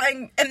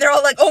crying, and they're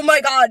all like, oh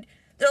my God.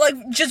 They're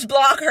like, just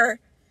block her.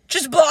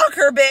 Just block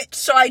her, bitch.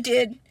 So I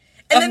did.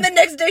 And then the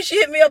next day she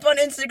hit me up on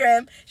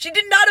Instagram. She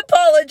did not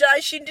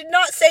apologize. She did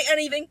not say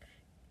anything.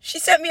 She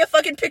sent me a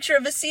fucking picture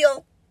of a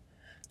seal.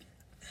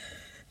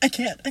 I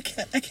can't.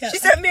 She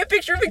sent me a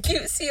picture of a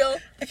cute seal.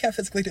 I can't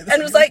physically do this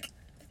and was like,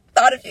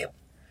 thought of you.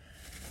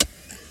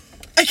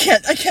 I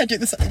can't do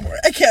this anymore.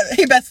 I can't.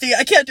 Hey, bestie,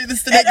 I can't do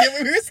this today.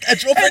 We were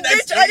scheduled for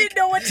next week. I didn't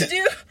know what to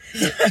do.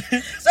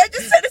 So I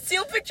just sent a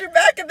seal picture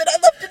back and then I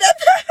left it at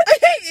that. I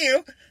hate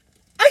you.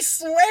 I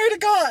swear to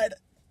God.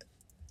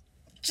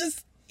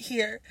 Just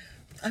here.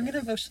 I'm going to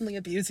emotionally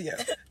abuse you.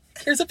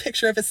 Here's a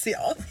picture of a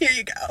seal. Here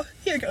you go.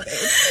 Here you go, babe.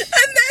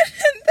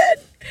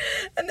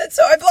 And then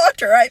so I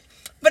blocked her, right?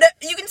 But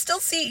you can still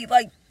see,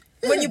 like,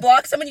 when you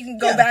block someone, you can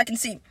go back and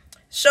see.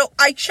 So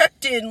I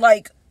checked in,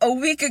 like, a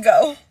week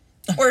ago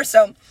or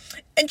so,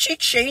 and she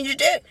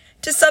changed it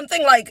to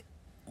something like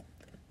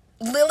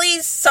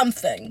Lily's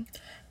something.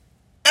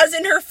 As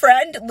in her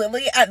friend,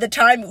 Lily, at the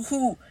time,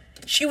 who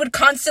she would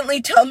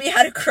constantly tell me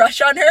how to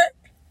crush on her.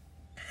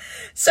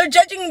 So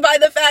judging by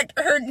the fact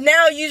her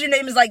now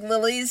username is, like,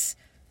 Lily's,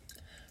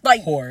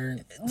 like,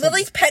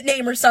 Lily's pet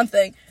name or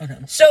something. Okay.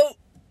 So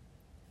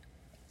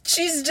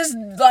she's just,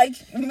 like,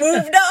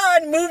 moved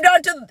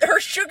on to her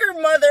sugar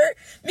mother,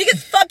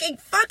 because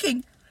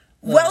fucking,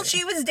 while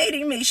she was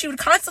dating me, she would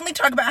constantly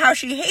talk about how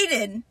she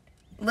hated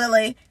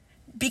Lily,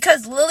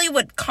 because Lily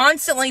would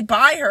constantly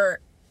buy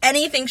her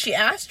anything she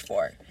asked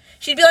for.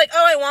 She'd be like,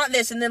 oh, I want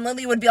this, and then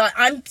Lily would be like,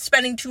 I'm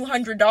spending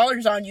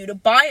 $200 on you to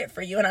buy it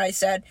for you, and I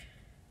said,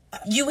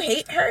 you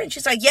hate her? And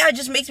she's like, yeah, it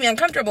just makes me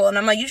uncomfortable, and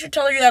I'm like, you should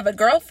tell her you have a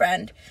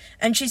girlfriend,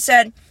 and she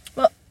said,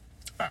 well,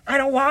 I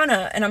don't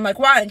wanna, and I'm like,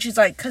 why? And she's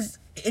like, because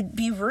it'd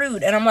be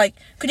rude. And I'm like,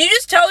 could you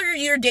just tell her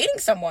you're dating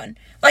someone?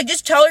 Like,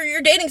 just tell her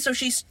you're dating so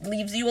she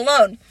leaves you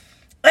alone.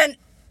 And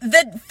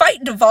the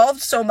fight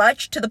devolved so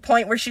much to the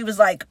point where she was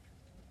like,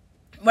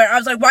 where I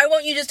was like, why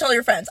won't you just tell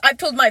your friends? I've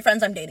told my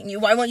friends I'm dating you.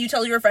 Why won't you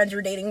tell your friends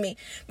you're dating me?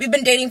 We've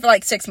been dating for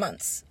like 6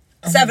 months.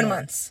 7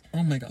 months.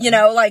 Oh my God.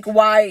 Like,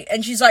 why?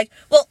 And she's like,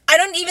 well, I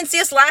don't even see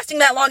us lasting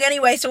that long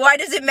anyway, so why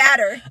does it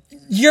matter?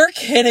 You're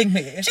kidding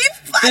me. She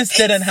fucking this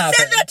didn't happen.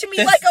 said that to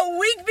me like a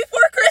week before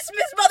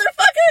Christmas,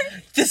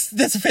 motherfucker.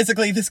 This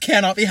physically, this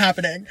cannot be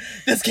happening.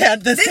 This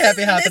can't be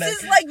happening.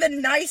 This is like the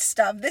nice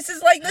stuff. This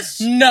is like the...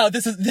 No,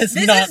 this is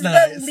not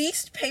nice. The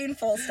least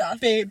painful stuff.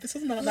 Babe, this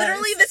is not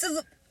Literally, nice. this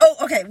is... Oh,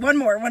 okay, one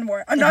more.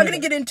 I'm not going to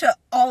get into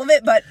all of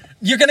it, but...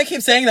 You're going to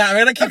keep saying that. I'm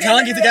going to keep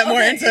telling you to get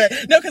more into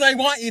it. No, because I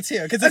want you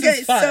to, because this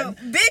is fun. So,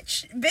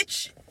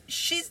 bitch,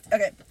 she's...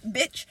 Okay,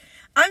 bitch,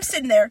 I'm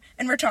sitting there,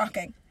 and we're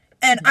talking,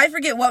 and I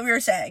forget what we were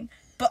saying,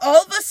 but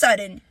all of a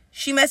sudden,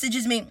 she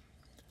messages me,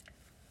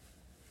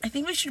 I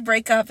think we should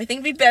break up. I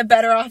think we'd be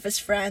better off as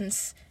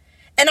friends.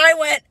 And I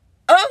went,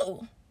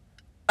 oh,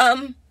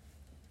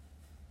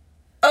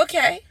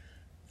 okay.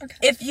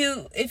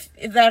 If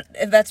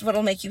that's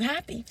what'll make you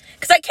happy,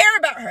 because I care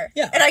about her,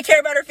 and I care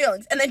about her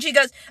feelings. And then she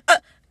goes,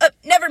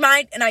 never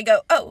mind. And I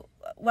go, oh,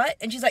 what?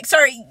 And she's like,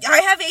 sorry, I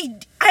have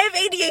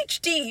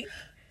ADHD.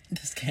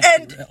 This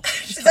can't be real.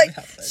 She's like,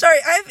 sorry,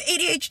 I have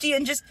ADHD,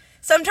 and just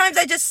sometimes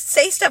I just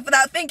say stuff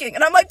without thinking.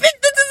 And I'm like,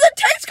 bitch, this is a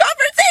text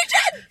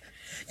conversation.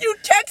 You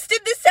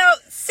texted this out,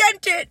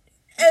 sent it,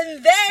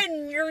 and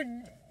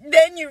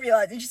then you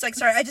realize. And she's like,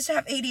 sorry, I just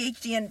have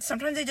ADHD, and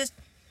sometimes I just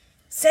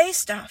say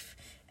stuff.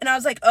 And I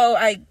was like, oh,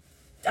 I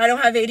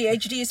don't have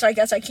ADHD, so I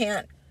guess I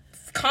can't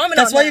comment on that.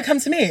 That's why you come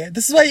to me.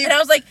 This is why you... And I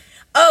was like,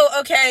 oh,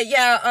 okay,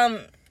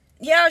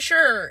 yeah,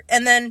 sure.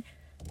 And then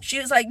she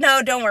was like,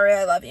 no, don't worry,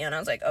 I love you. And I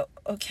was like, oh,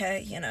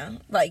 okay,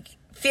 like,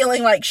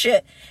 feeling like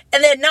shit.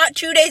 And then not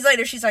 2 days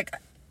later, she's like,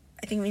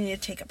 I think we need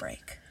to take a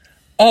break.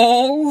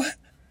 Oh,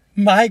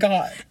 my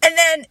God.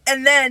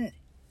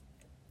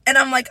 And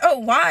I'm like, oh,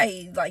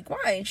 why? Like,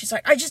 why? And she's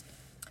like, I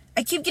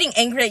keep getting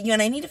angry at you,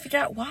 and I need to figure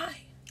out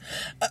why.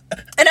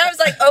 And I was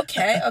like,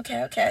 okay,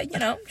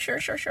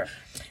 sure.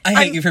 I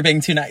hate you for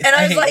being too nice. And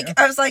I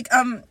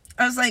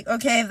was like,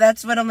 okay, if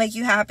that's what'll make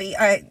you happy.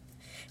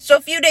 So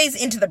a few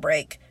days into the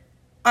break,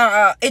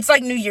 it's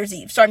like New Year's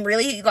Eve, so I'm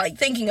really like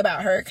thinking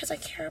about her because I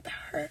care about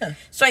her. Yeah.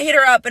 So I hit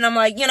her up and I'm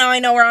like, I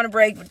know we're on a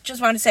break, but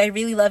just wanted to say I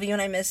really love you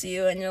and I miss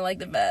you and you're like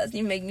the best.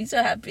 You make me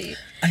so happy.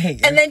 I hate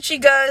you. And then she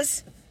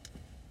goes,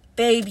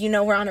 babe,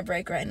 we're on a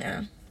break right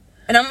now.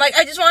 And I'm like,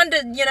 I just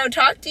wanted to,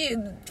 talk to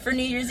you for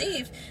New Year's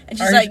Eve. And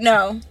she's like,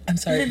 no. I'm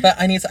sorry, but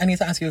I need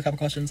to ask you a couple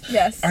questions.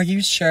 Yes. Are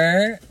you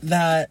sure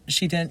that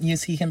she didn't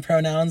use he, him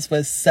pronouns,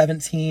 was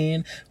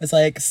 17, was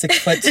like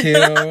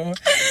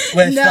 6'2",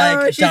 with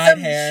like dyed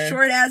hair?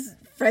 Short-ass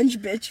French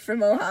bitch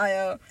from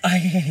Ohio.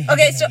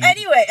 Okay, so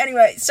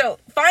anyway, so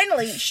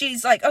finally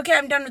she's like, okay,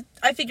 I'm done with,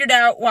 I figured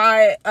out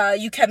why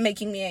you kept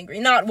making me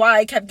angry. Not why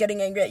I kept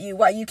getting angry at you,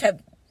 why you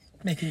kept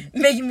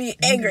Making me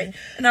angry.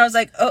 And I was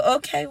like, oh,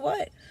 okay,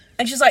 what?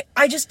 And she's like,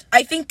 I just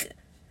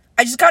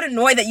got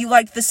annoyed that you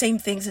liked the same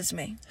things as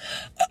me.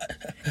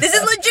 This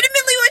is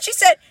legitimately what she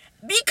said.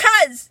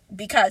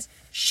 Because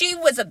she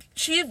was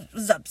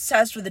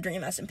obsessed with the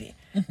Dream SMP.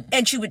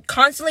 And she would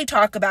constantly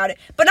talk about it,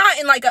 but not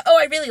in like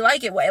I really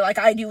like it way, like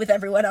I do with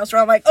everyone else,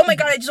 where I'm like, oh my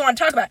God, I just want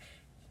to talk about it.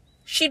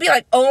 She'd be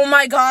like, oh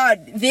my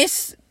God,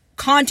 this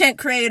content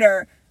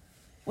creator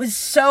was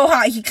so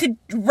hot, he could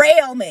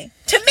rail me.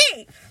 To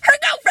me, her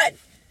girlfriend.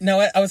 No,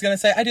 I was going to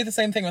say, I do the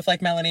same thing with,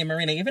 like, Melanie and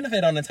Marina, even if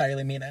I don't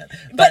entirely mean it.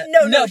 But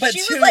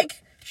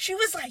she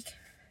was like,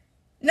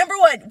 number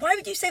one, why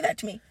would you say that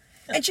to me?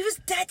 And she was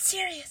dead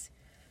serious.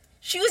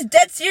 She was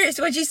dead serious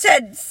when she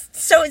said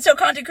so-and-so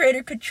content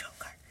creator could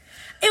choke her.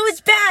 It was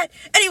bad.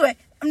 Anyway,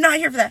 I'm not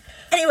here for that.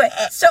 Anyway,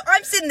 so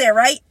I'm sitting there,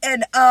 right?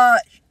 And,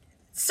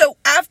 so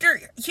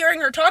after hearing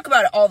her talk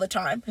about it all the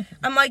time,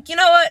 I'm like, you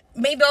know what?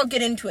 Maybe I'll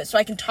get into it so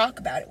I can talk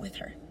about it with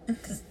her.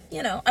 Because,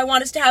 I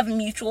want us to have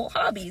mutual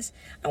hobbies.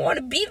 I want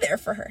to be there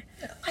for her.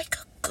 Like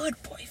a good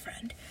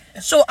boyfriend.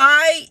 So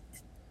I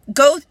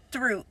go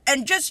through,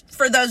 and just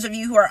for those of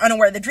you who are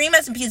unaware, the Dream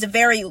SMP is a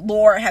very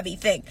lore-heavy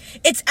thing.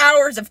 It's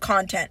hours of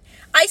content.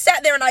 I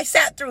sat there and I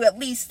sat through at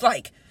least,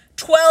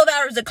 12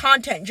 hours of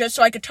content just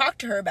so I could talk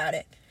to her about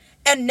it.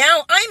 And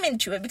now I'm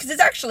into it because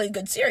it's actually a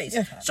good series.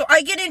 Yeah. So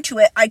I get into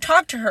it. I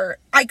talk to her.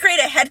 I create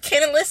a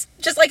headcanon list,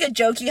 just like a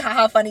jokey,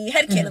 haha, funny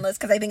headcanon list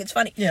because I think it's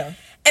funny. Yeah.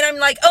 And I'm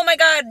like, oh my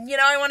God,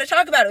 I want to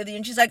talk about it with you.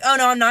 And she's like, oh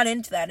no, I'm not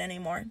into that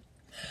anymore.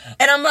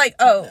 And I'm like,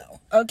 oh,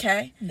 no.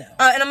 Okay. No.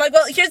 And I'm like,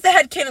 well, here's the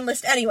headcanon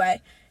list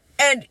anyway.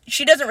 And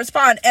she doesn't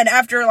respond. And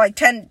after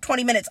 10,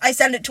 20 minutes, I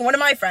send it to one of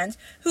my friends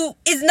who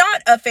is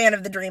not a fan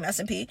of the Dream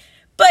SMP,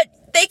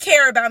 but they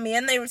care about me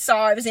and they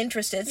saw I was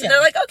interested. So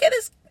they're like, okay,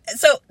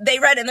 so they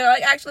read it and they're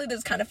like, actually, this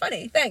is kind of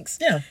funny. Thanks.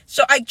 Yeah.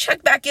 So I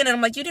check back in and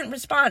I'm like, you didn't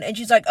respond. And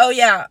she's like, oh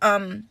yeah,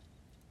 I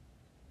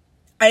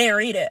didn't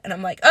read it. And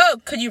I'm like,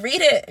 oh, could you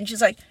read it? And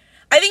she's like,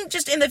 I think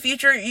just in the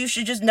future, you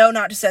should just know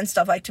not to send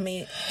stuff like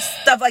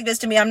this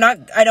to me. I'm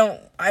not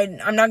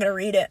going to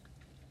read it.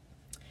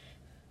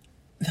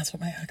 That's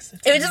what my ex did.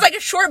 It was just like a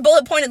short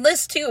bullet pointed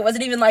list too. It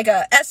wasn't even like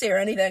a essay or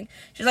anything.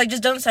 She's like,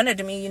 just don't send it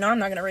to me. I'm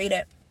not going to read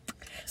it.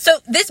 So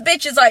this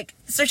bitch is like,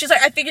 so she's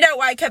like, I figured out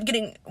why you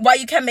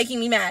kept making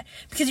me mad.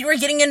 Because you were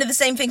getting into the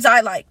same things I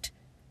liked.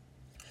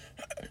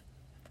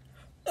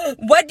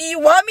 What do you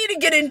want me to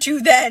get into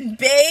then,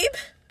 babe?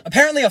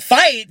 Apparently a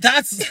fight.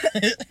 That's...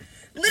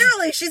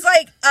 Literally, she's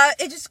like,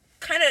 it just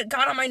kind of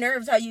got on my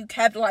nerves how you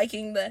kept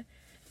liking the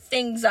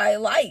things I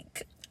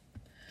like.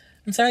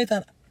 I'm sorry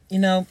that,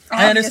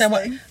 I understand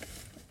what...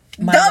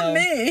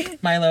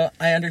 Milo,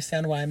 I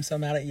understand why I'm so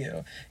mad at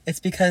you. It's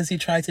because you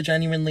try to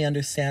genuinely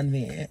understand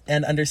me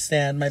and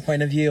understand my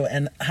point of view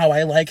and how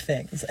I like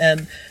things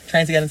and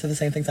trying to get into the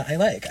same things that I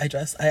like.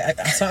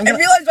 So I'm gonna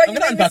unbuckle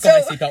my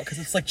seatbelt because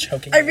it's like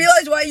choking me. I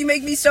realize why you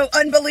make me so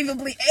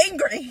unbelievably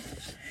angry.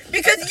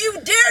 Because you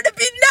dare to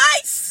be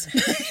nice!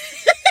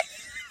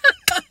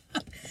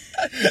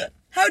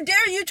 How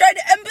dare you try to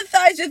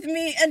empathize with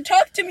me and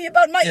talk to me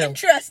about my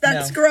interests?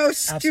 That's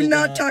gross. Do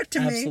not talk to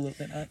me.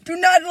 Absolutely not. Do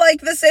not like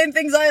the same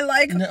things I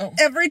like. No.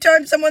 Every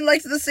time someone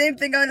likes the same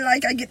thing I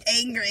like, I get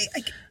angry.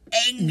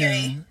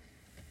 No.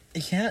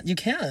 You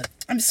can't.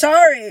 I'm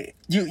sorry.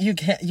 You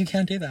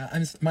can't do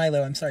that.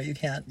 Milo, I'm sorry, you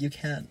can't.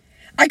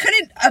 I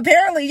couldn't,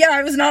 apparently,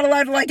 I was not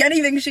allowed to like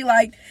anything she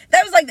liked.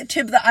 That was like the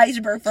tip of the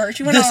iceberg for her.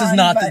 She went This is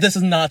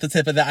not the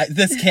tip of the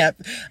this can't,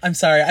 I'm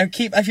sorry, I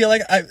feel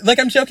like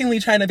I'm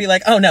jokingly trying to be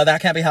like, oh no,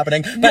 that can't be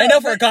happening. But I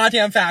know for a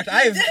goddamn fact,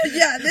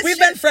 we've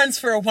been friends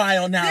for a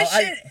while now.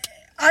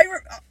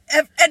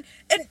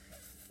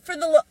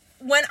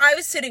 When I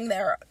was sitting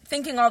there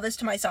thinking all this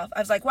to myself, I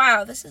was like,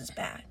 wow, this is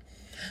bad.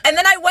 And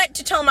then I went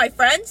to tell my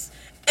friends,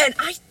 and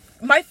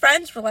my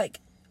friends were like,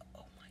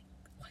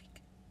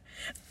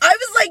 I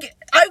was like,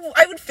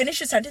 I would finish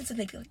a sentence and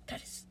they'd be like,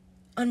 that is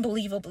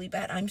unbelievably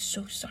bad. I'm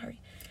so sorry.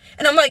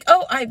 And I'm like,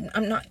 oh, I'm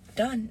not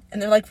done.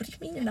 And they're like, what do you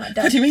mean you're not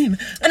done? What do you mean?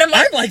 And I'm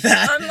like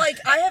that. I'm like,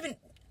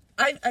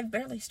 I've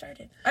barely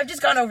started. I've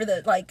just gone over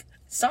the,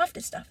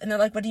 softest stuff. And they're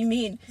like, what do you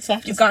mean?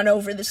 You've gone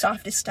over the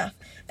softest stuff.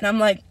 And I'm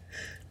like,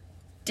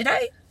 did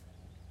I?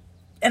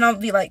 And I'll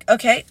be like,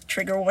 okay,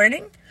 trigger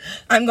warning.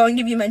 I'm going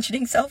to be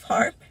mentioning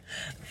self-harm.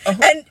 Oh.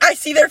 And I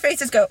see their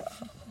faces go,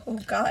 oh,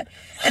 God.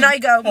 And I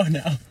go, oh,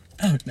 no.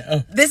 Oh,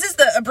 no. This is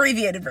the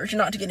abbreviated version,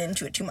 not to get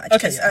into it too much.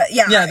 Okay,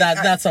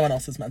 that's someone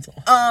else's mental.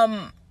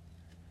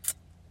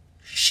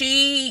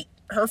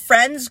 Her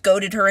friends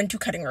goaded her into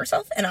cutting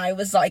herself, and I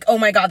was like, oh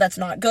my God, that's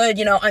not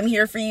good. I'm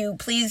here for you.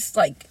 Please,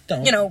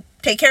 don't.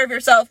 Take care of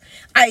yourself.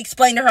 I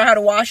explained to her how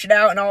to wash it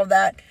out and all of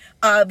that,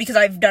 because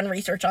I've done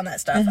research on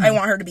that stuff. Mm-hmm. I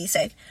want her to be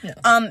safe.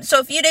 Yeah.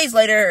 So a few days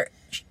later,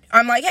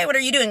 I'm like, hey, what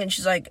are you doing? And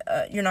she's like,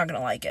 you're not going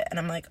to like it. And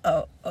I'm like,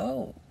 oh,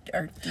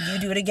 did you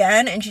do it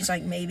again? And she's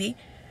like, maybe.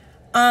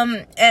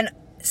 And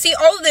see,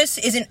 all of this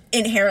isn't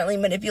inherently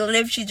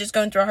manipulative. She's just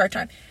going through a hard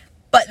time.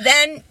 But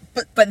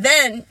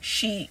then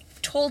she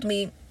told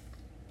me,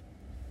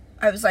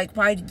 I was like,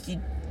 why did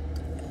you...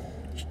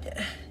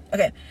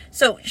 Okay,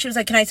 so she was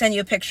like, can I send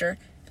you a picture?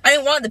 I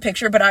didn't want the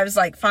picture, but I was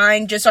like,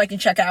 fine, just so I can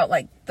check out,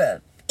 like,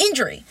 the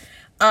injury.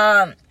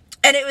 And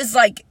it was,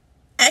 like,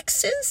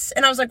 X's.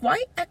 And I was like,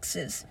 why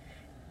X's?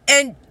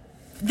 And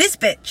this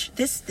bitch,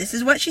 this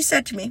is what she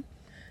said to me.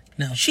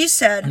 No. She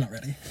said, I'm not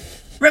ready.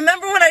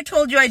 remember when I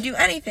told you I'd do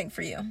anything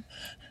for you?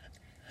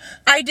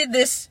 I did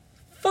this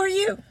for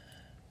you.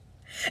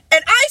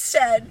 And I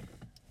said,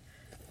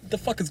 The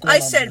fuck is going on? I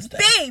said,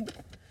 babe,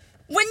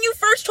 when you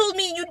first told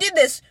me you did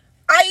this,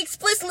 I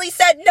explicitly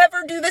said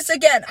never do this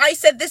again. I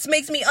said this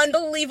makes me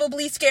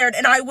unbelievably scared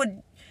and I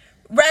would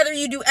rather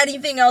you do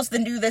anything else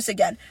than do this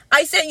again.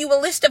 I sent you a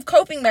list of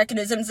coping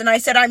mechanisms and I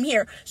said I'm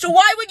here. So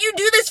why would you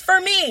do this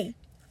for me?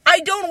 I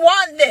don't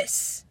want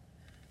this.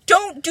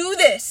 Don't do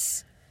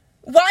this.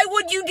 Why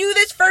would you do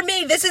this for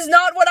me? This is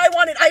not what I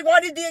wanted. I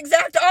wanted the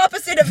exact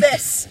opposite of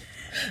this.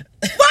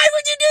 Why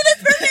would you do this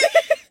for me?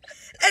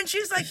 And she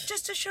was like,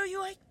 just to show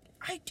you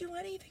I'd do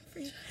anything for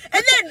you.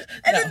 And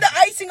then the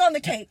icing on the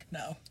cake.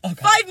 No.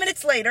 Okay. 5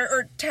 minutes later,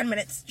 or 10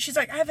 minutes, she's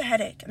like, I have a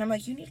headache. And I'm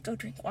like, you need to go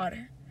drink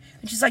water.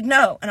 And she's like,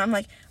 no. And I'm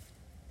like,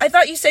 I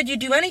thought you said you'd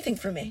do anything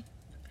for me.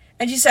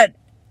 And she said,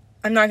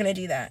 I'm not going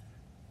to do that.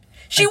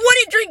 She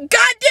wouldn't drink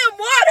goddamn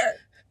water.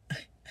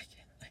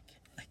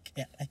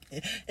 I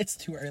can't. It's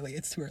too early.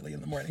 It's too early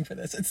in the morning for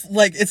this. It's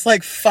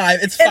like 5.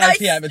 It's 5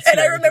 p.m. It's too and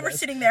I early remember for this.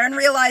 sitting there and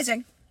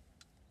realizing,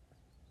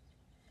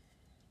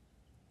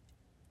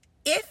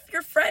 if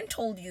your friend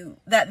told you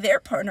that their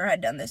partner had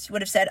done this, you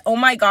would have said, oh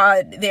my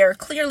God, they're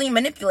clearly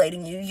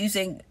manipulating you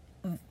using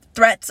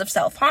threats of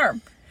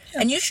self-harm. Yeah.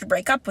 And you should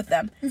break up with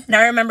them. And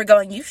I remember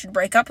going, you should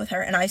break up with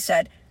her. And I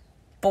said,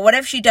 but what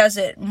if she does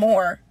it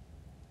more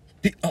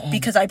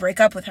because I break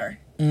up with her?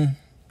 Mm.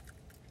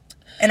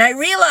 And I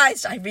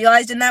realized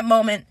in that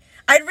moment,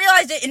 I'd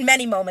realized it in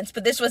many moments,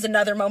 but this was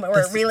another moment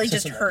where it really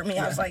just hurt me.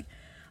 Yeah. I was like,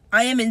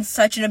 I am in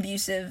such an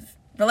abusive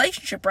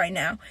relationship right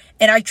now.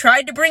 And I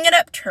tried to bring it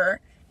up to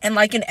her. And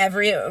like in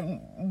every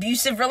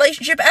abusive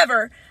relationship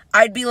ever,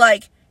 I'd be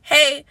like,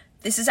 hey,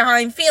 this is how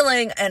I'm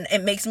feeling, and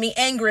it makes me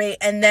angry.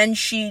 And then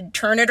she'd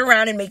turn it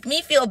around and make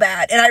me feel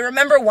bad. And I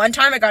remember one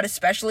time I got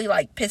especially,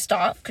 like, pissed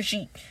off because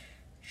she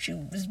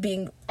was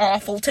being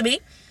awful to me.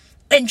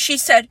 And she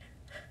said,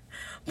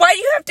 why do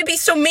you have to be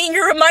so mean?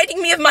 You're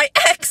reminding me of my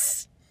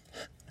ex.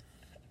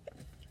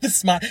 The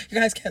smile, you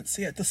guys can't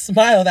see it. The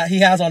smile that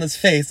he has on his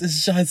face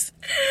is just,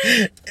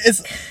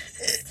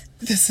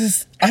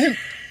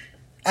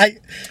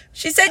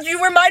 She said,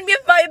 you remind me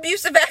of my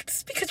abusive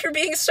ex because you're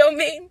being so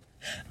mean.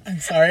 I'm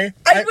sorry.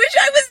 I wish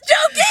I was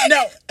joking.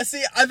 No,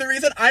 see, the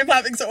reason I'm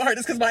laughing so hard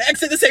is because my ex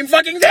did the same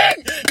fucking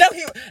thing.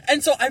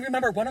 And so I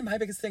remember one of my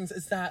biggest things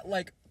is that,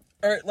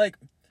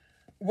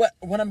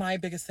 one of my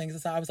biggest things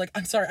is that I was like,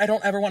 I'm sorry, I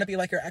don't ever want to be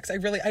like your ex. I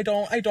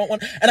don't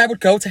want, and I would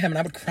go to him and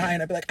I would cry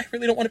and I'd be like, I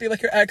really don't want to be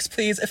like your ex,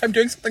 please. If I'm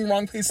doing something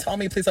wrong, please tell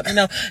me, please let me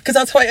know. Because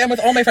that's how I am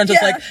with all my friends.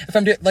 It's like,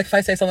 if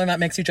I say something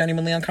that makes you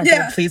genuinely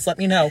uncomfortable, please let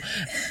me know.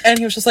 And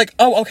he was just like,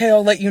 oh, okay,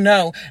 I'll let you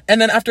know.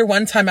 And then after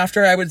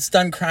I was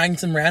done crying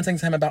and ranting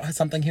to him about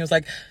something, he was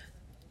like,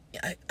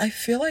 I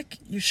feel like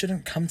you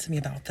shouldn't come to me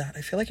about that.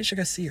 I feel like you should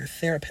go see your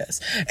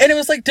therapist. And it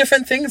was like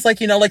different things,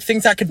 like, like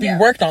things that could be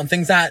worked on,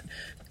 things that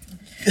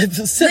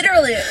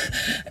literally.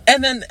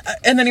 And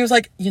then he was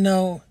like,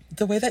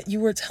 the way that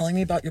you were telling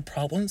me about your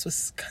problems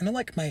was kind of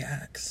like my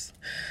ex.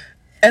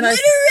 And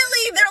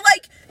literally,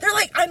 they're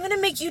like, I'm gonna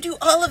make you do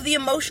all of the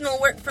emotional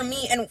work for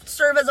me and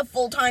serve as a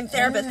full-time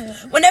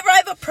therapist. Whenever I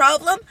have a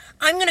problem,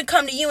 I'm gonna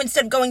come to you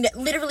instead of going to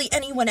literally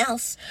anyone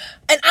else.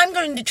 And I'm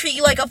going to treat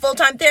you like a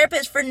full-time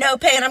therapist for no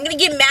pay. And I'm gonna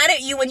get mad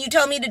at you when you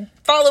tell me to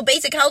follow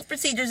basic health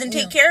procedures and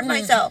take care of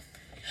myself.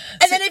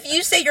 And then if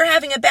you say you're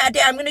having a bad day,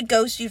 I'm going to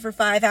ghost you for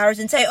 5 hours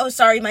and say, oh,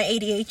 sorry, my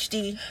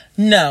ADHD.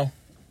 No,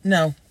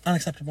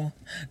 unacceptable.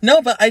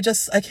 No, but I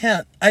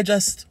can't. I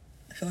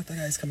feel like the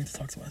guy's coming to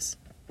talk to us.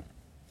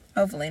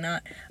 Hopefully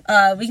not.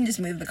 We can just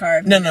move the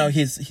car. No,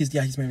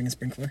 he's moving a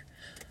sprinkler.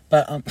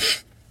 But,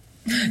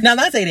 now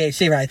that's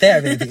ADHD right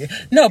there, baby.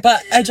 No,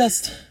 but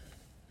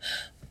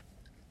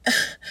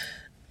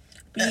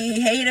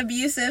we hate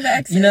abusive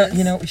exes. You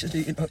know what we should do?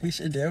 You know what we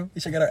should do?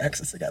 We should get our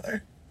exes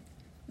together.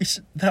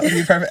 That would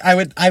be perfect.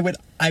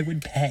 I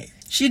would pay.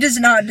 She does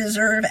not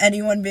deserve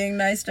anyone being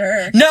nice to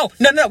her. No.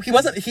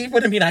 He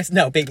wouldn't be nice.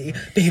 No, baby.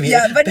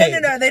 Yeah, but babe.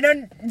 No.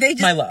 They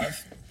just. My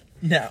love.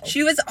 No.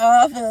 She was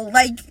awful.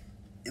 Like,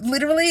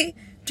 literally,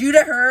 due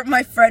to her,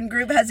 my friend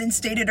group has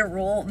instated a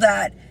rule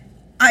that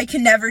I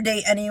can never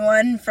date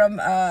anyone from,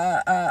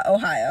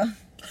 Ohio.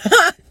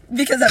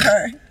 Because of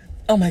her.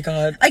 Oh my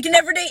God. I can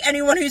never date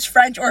anyone who's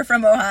French or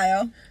from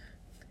Ohio.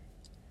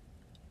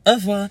 Au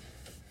revoir.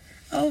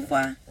 Au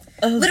revoir.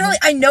 Literally,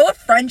 I know a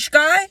French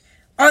guy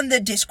on the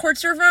Discord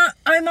server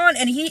I'm on,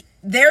 and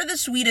they're the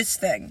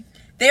sweetest thing.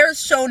 They're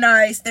so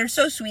nice. They're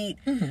so sweet.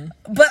 Mm-hmm.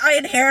 But I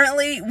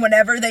inherently,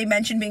 whenever they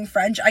mention being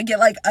French, I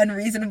get,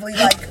 unreasonably,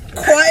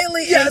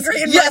 quietly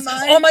angry in my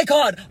mind. Oh my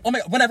god.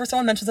 Whenever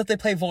someone mentions that they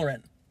play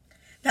Valorant.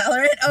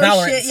 Valorant? Oh,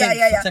 Valorant. shit.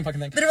 Yeah. Same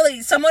fucking thing.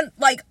 Literally, someone,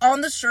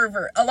 on the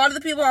server, a lot of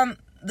the people on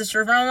the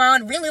server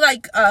I'm on really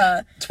like,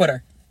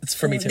 Twitter. It's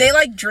for me too. They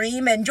like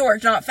Dream and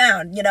George Not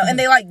Found, you know, and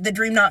they like the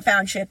Dream Not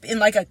Found ship in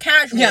like a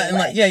casual way. And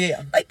like,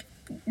 yeah. Like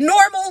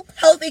normal,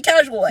 healthy,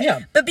 casual way.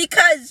 Yeah. But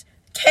because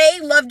Kay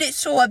loved it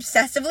so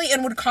obsessively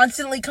and would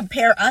constantly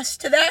compare us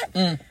to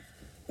that,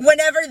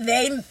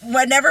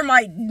 whenever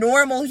my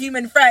normal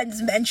human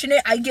friends mention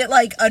it, I get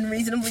like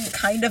unreasonably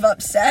kind of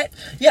upset.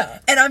 Yeah.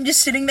 And I'm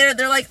just sitting there,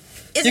 they're like,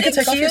 isn't you can it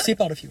take cute? off your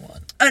seatbelt if you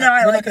want. Oh no,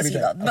 I We're like not the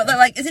gonna be seatbelt. But they're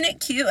like, isn't it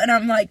cute? And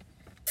I'm like,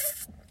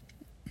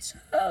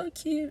 so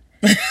cute.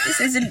 This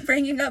isn't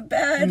bringing up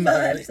bad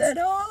vibes at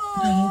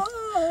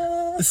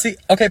all. See,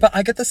 okay, but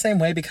I get the same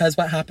way because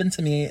what happened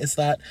to me is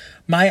that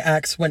my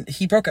ex, when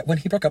he broke up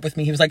with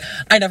me, he was like,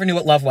 I never knew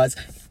what love was.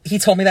 He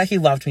told me that he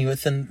loved me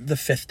within the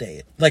 5th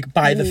date, like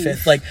by the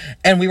 5th, like,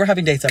 and we were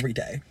having dates every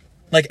day,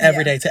 like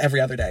every day to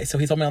every other day. So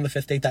he told me on the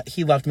 5th date that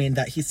he loved me and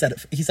that he said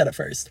it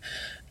first.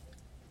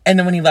 And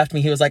then when he left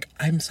me, he was like,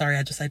 I'm sorry,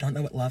 I don't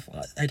know what love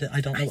was. I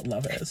don't know what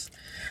love is.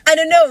 I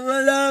don't know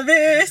what love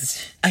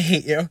is. I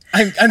hate you.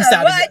 I'm sad.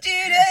 I want you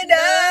to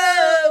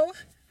know.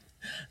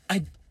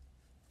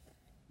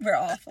 We're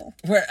awful.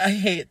 I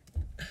hate.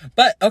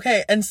 But,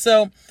 okay, and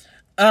so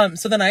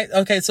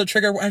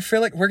trigger, I feel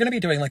like we're going to be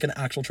doing, like, an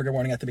actual trigger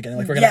warning at the beginning.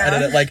 Like, we're going to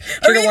edit it, like,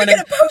 trigger warning,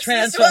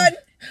 trans one.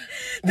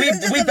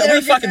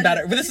 We fucking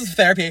better. This is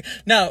therapy.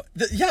 No,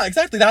 yeah,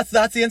 exactly. That's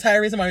the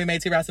entire reason why we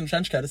made T-Rass and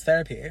Trench Coat is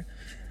therapy.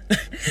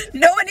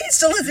 No one needs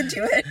to listen to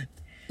it.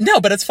 No,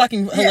 but it's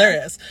fucking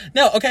hilarious.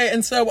 No, okay,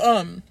 and so,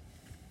 I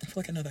feel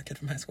like I know that kid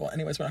from high school.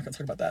 Anyways, we're not going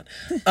to talk about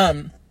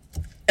that.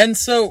 And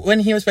so when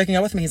he was breaking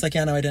up with me, he's like,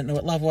 yeah, no, I didn't know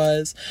what love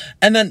was.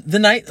 And then the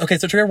night, okay,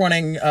 so trigger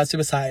warning,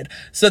 suicide.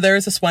 So there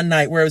was this one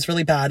night where it was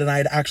really bad and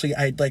I'd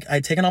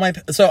taken all my,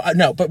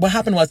 but what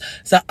happened was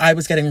that I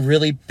was getting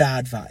really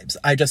bad vibes.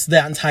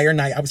 That entire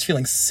night, I was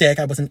feeling sick.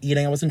 I wasn't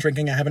eating. I wasn't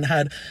drinking. I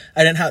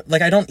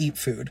don't eat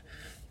food.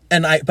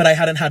 But I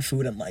hadn't had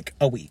food in like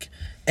a week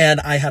and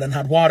I hadn't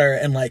had water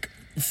in like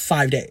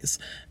 5 days.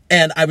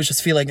 And I was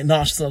just feeling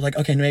nauseous. I was like,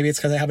 okay, maybe it's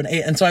because I haven't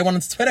ate. And so I went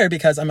on Twitter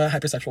because I'm a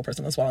hypersexual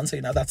person as well. And so,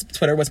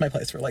 Twitter was my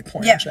place for like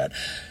porn and shit.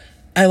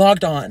 I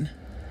logged on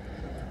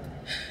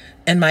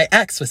and my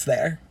ex was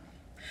there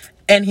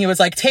and he was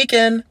like,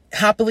 taken,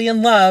 happily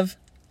in love.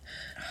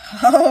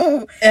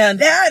 Oh, and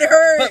that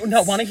hurts. But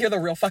no, want to hear the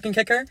real fucking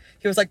kicker?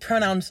 He was like,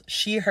 pronouns,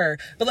 she, her.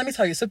 But let me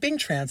tell you, so being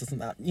trans isn't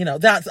that,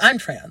 I'm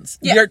trans.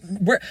 Yeah.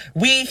 We're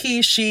we,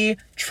 he, she,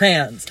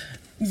 trans.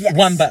 Yes.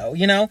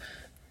 Wumbo,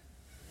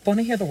 Want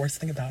to hear the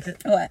worst thing about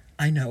it? What?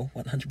 I know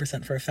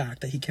 100% for a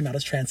fact that he came out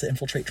as trans to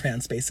infiltrate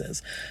trans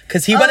spaces.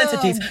 Because he went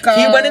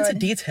into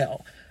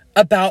detail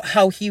about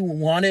how he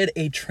wanted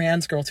a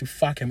trans girl to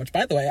fuck him, which,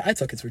 by the way, I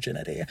took his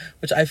virginity,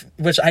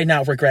 which I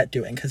now regret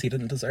doing because he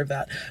didn't deserve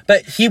that.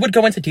 But he would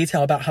go into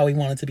detail about how he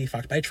wanted to be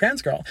fucked by a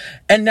trans girl.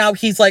 And now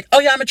he's like, oh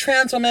yeah, I'm a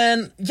trans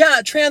woman.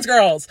 Yeah, trans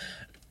girls.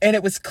 And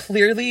it was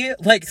clearly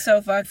like, so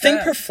fucked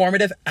think up.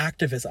 Performative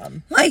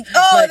activism.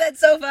 That's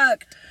so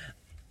fucked.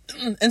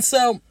 And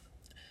so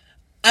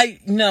I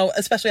know,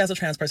 especially as a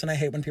trans person, I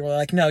hate when people are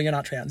like, no, you're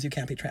not trans. You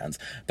can't be trans.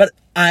 But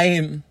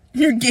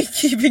you're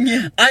gatekeeping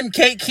him. I'm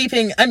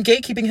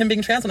gatekeeping him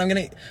being trans,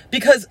 and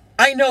because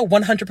I know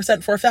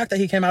 100% for a fact that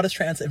he came out as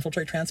trans to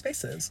infiltrate trans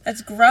spaces.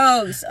 That's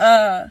gross.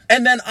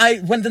 And then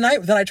the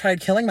night that I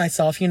tried killing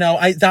myself,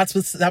 that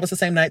was the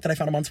same night that I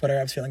found him on Twitter.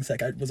 I was feeling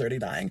sick. I was already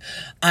dying.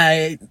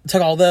 I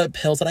took all the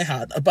pills that I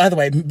had. By the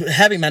way,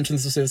 heavy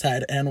mentions of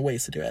suicide and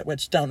ways to do it,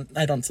 which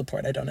I don't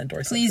support. I don't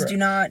endorse. Please do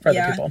not. For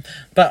other people.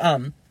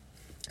 But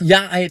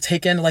yeah, I had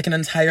taken like an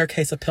entire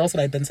case of pills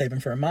that I'd been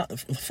saving for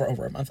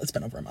over a month. It's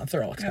been over a month.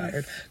 They're all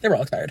expired. They were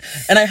all expired.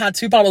 And I had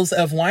 2 bottles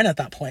of wine at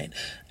that point.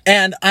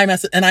 And I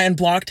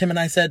unblocked him and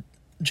I said,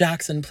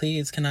 Jackson,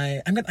 please, can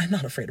I'm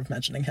not afraid of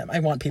mentioning him. I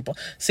want people.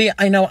 See,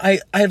 I know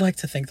I like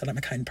to think that I'm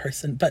a kind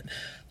person, but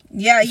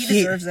yeah, he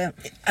deserves it.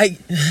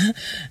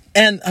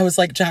 And I was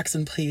like,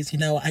 Jackson, please,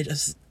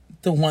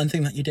 the one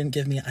thing that you didn't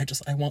give me,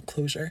 I want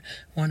closure.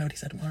 Want to know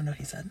what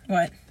he said?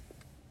 What?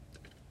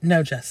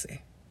 No,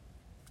 Jesse.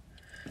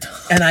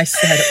 And I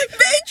said,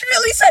 Paige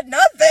really said no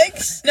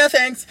thanks. No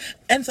thanks.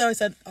 And so I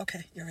said,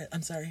 okay, you're right.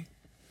 I'm sorry.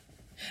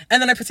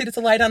 And then I proceeded to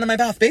lie down in my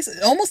bath, basically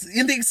almost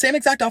in the same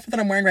exact outfit that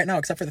I'm wearing right now,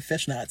 except for the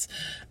fishnets.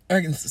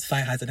 Or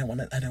thigh highs.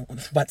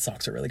 Wet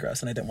socks are really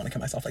gross, and I didn't want to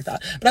kill myself like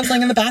that. But I was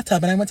laying in the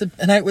bathtub,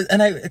 and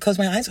I closed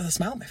my eyes with a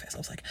smile on my face. I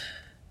was like,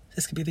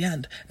 this could be the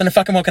end. Then I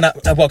fucking woke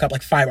up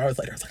like 5 hours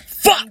later. I was like,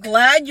 fuck! I'm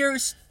glad you're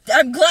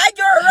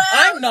around.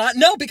 I'm not.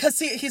 No, because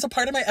see, he's a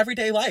part of my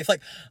everyday life.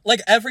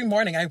 Like every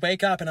morning I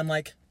wake up and I'm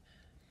like,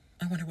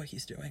 I wonder what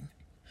he's doing.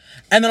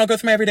 And then I'll go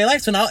through my everyday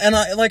life. So now,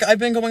 I've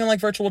been going on like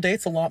virtual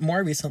dates a lot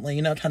more recently,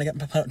 trying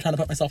to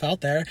put myself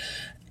out there.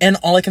 And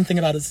all I can think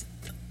about is,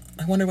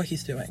 I wonder what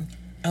he's doing.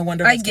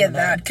 I get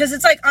that. Because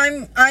it's like,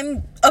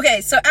 I'm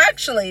okay. So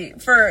actually,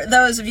 for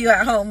those of you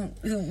at home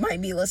who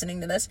might be listening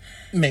to this,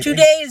 maybe.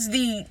 Today is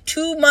the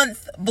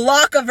 2-month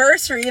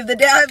block-iversary of the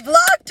day I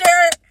blocked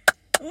her.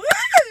 Woo!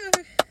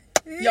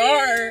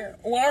 Yar.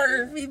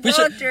 We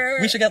blocked her.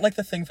 We should get like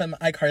the thing from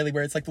iCarly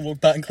where it's like the little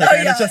button clicker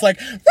and it's just like,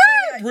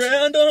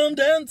 random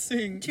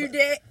dancing. 2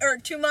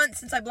 months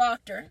since I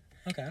blocked her.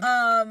 Okay.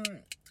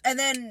 And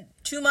then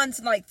 2 months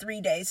and like 3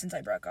 days since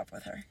I broke up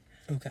with her.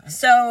 Okay.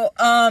 So,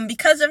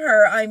 because of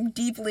her, I'm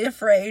deeply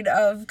afraid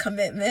of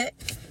commitment.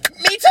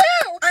 Me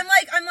too! I'm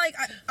like,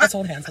 Let's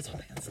hold hands. Let's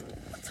hold hands.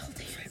 let's hold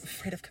hands.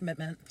 Afraid of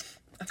commitment.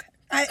 Okay.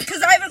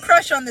 Because I have a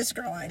crush on this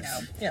girl, I know.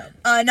 Yeah.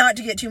 Not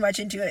to get too much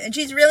into it. And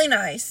she's really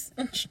nice.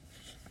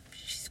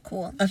 She's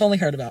cool. I've only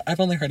heard about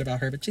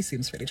her, but she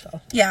seems pretty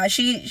chill. Yeah,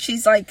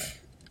 she's like,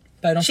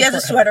 But I don't she has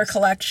a support sweater heteros.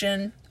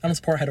 collection. I don't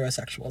support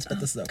heterosexuals, but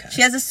this is okay.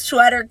 She has a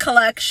sweater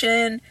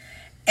collection,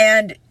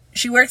 and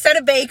she works at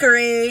a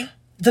bakery.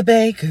 The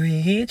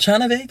bakery,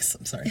 China Bakes.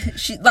 I'm sorry.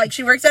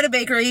 She works at a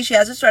bakery. She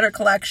has a sweater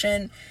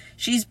collection.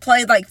 She's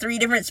played like 3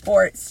 different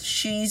sports.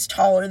 She's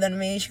taller than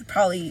me. She'd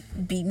probably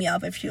beat me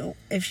up if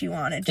she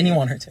wanted to. And you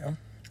want her to.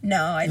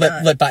 No, I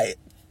don't. Lip bite.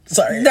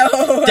 Sorry. No.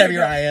 Debbie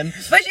Ryan.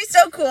 But she's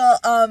so cool.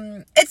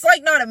 It's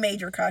like not a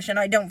major crush, and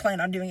I don't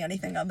plan on doing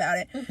anything about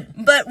it.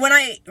 Mm-hmm. But when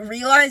I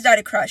realized I had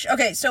a crush,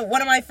 okay, so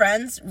one of my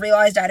friends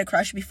realized I had a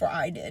crush before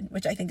I did,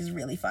 which I think is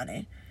really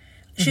funny.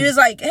 She was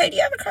like, "Hey, do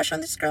you have a crush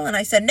on this girl?" And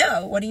I said,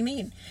 "No. What do you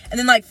mean?" And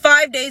then like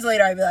 5 days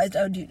later, I realized,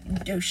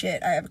 oh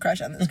shit, I have a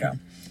crush on this girl.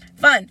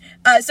 Fun.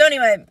 So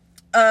anyway,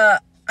 I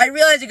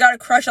realized I got a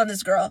crush on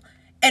this girl,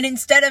 and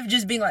instead of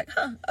just being like,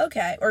 "Huh,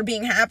 okay," or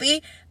being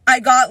happy, I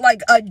got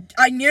like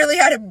I nearly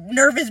had a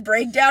nervous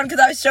breakdown because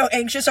I was so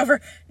anxious over,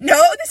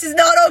 no, this is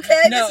not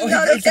okay. No, this is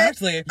not okay.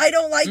 exactly. I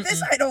don't like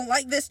this. I don't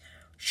like this.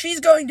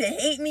 She's going to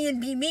hate me and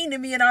be mean to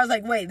me. And I was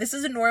like, wait, this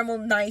is a normal,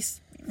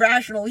 nice,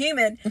 rational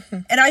human.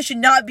 And I should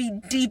not be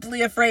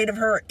deeply afraid of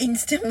her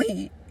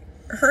instantly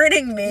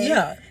hurting me.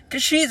 Yeah.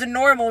 Because she's a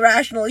normal,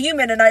 rational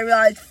human. And I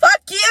realized,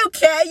 fuck you,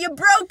 Kay, you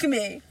broke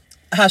me.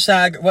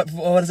 Hashtag, what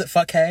is it?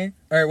 Fuck K?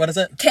 Or what is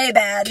it?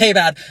 K-bad.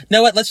 K-bad.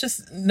 Know what?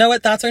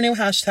 That's our new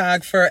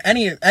hashtag for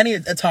any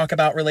talk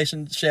about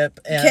relationship.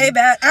 And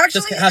K-bad.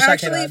 just Actually, hashtag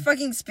K-bad.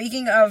 fucking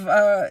speaking of,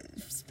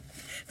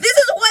 this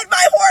is what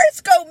my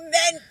horoscope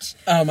meant.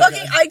 Oh my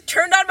God. I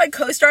turned on my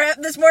CoStar app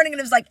this morning and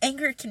it was like,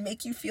 anger can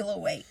make you feel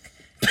awake.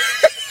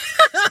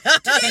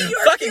 Today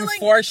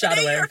foreshadowing.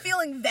 Today you're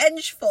feeling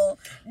vengeful.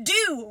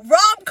 Do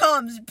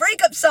rom-coms,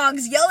 breakup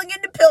songs, yelling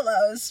into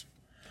pillows.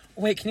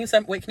 Wait, can you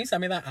send me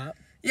that app?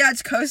 Yeah,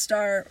 it's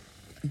CoStar.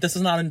 This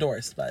is not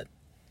endorsed, but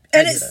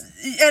And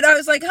and I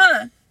was like,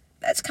 huh,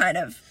 that's kind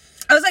of,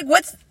 I was like,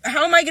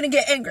 how am I going to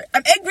get angry?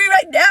 I'm angry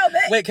right now,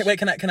 man. Wait,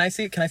 can I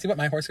see what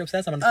my horoscope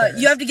says? I'm gonna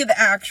You have to get the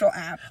actual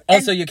app.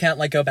 Also, you can't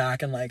like go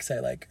back and like say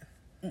like,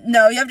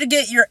 no, you have to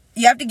get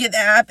the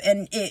app,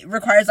 and it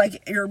requires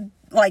like your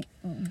like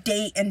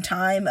date and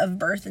time of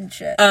birth and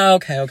shit. oh,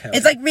 okay.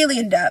 It's like really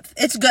in depth.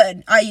 It's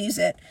good. I use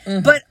it.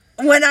 Mm-hmm. But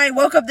when I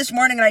woke up this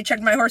morning and I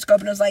checked my horoscope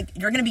and it was like,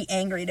 you're going to be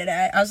angry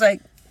today. I was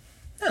like,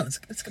 no, it's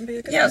going to be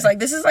a good I was like,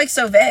 this is like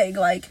so vague.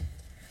 Like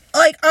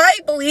I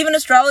believe in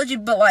astrology,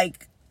 but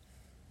like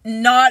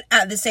not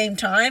at the same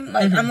time.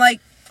 Like, I'm like,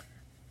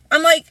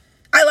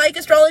 I like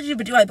astrology,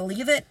 but do I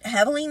believe it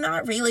heavily?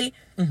 Not really.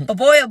 Mm-hmm. But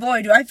boy, oh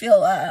boy, do I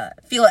feel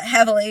it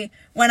heavily.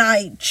 When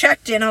I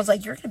checked in, I was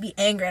like, you're going to be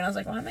angry. And I was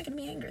like, why am I going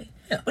to be angry?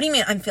 Yeah. What do you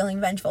mean I'm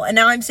feeling vengeful? And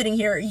now I'm sitting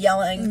here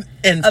yelling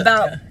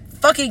about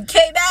fucking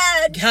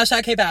K-bad.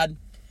 Hashtag K-bad.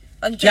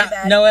 Fucking K-bad.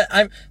 Yeah, no,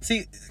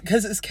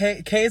 because it's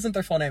K isn't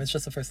their full name. It's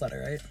just the first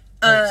letter, right?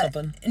 Or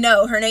something.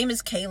 No, her name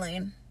is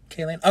Kayleen.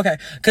 Kayleen. Okay,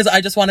 because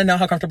I just want to know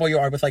how comfortable you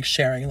are with like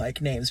sharing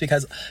like names,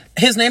 because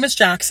his name is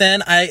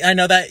Jackson. I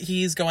know that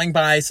he's going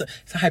by, so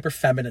it's a hyper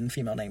feminine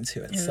female name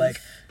too. It's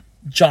like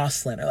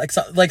Jocelyn, or like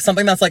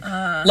something that's like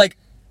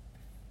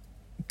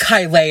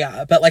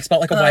Kylea, but like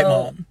spelled like a white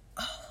mom.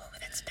 Oh,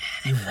 that's bad.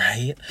 You're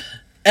right.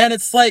 And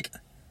it's like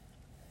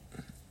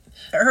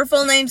her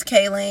full name's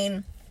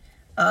Kayleen,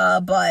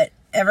 but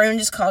everyone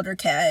just called her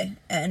Kay,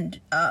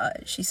 and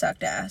she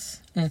sucked ass.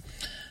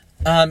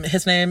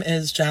 His name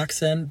is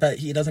Jackson, but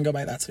he doesn't go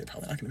by that, so you're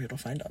probably not going to be able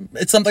to find him.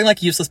 It's something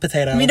like Useless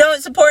Potato. We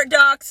don't support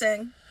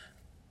doxing.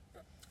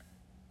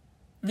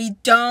 We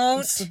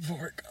don't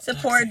support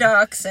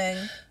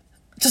doxing.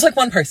 Just like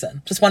one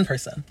person.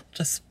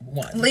 Just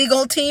one.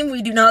 Legal team,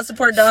 we do not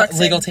support doxing.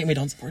 Legal team, we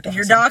don't support doxing. If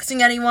you're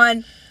doxing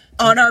anyone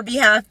on our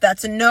behalf,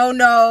 that's a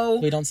no-no.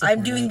 We don't support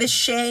I'm doing the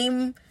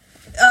shame,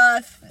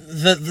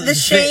 the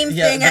shame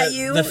thing at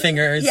you. The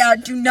fingers. Yeah,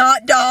 do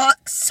not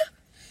dox.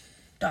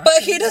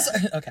 But he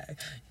doesn't. Okay.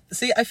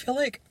 See, I feel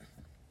like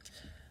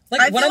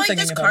I what feel I'm like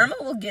thinking this about, karma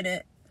will get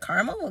it.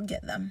 Karma will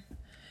get them.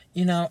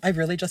 You know, I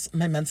really just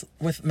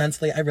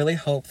mentally, I really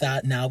hope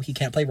that now he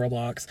can't play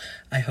Roblox.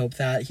 I hope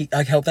that he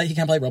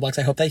can't play Roblox.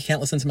 I hope that he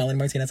can't listen to Melanie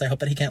Martinez. I hope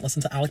that he can't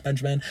listen to Alec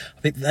Benjamin.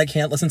 I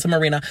can't listen to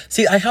Marina.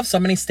 See, I have so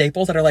many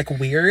staples that are like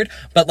weird,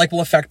 but like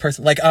will affect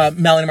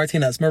Melanie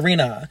Martinez,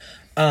 Marina,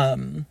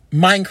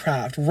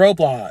 Minecraft,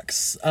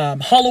 Roblox,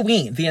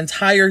 Halloween.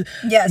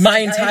 My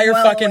entire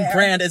fucking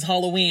brand is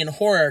Halloween,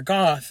 horror,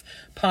 goth,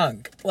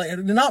 punk. Like,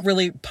 not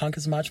really punk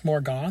as much, more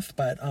goth,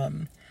 but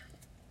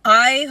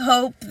I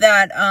hope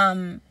that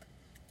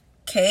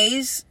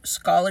Kay's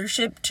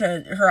scholarship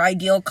to her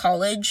ideal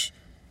college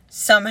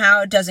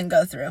somehow doesn't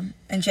go through,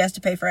 and she has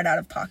to pay for it out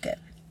of pocket.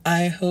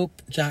 I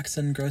hope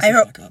Jackson grows the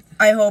fuck up.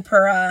 I hope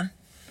her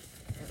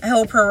I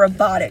hope her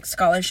robotics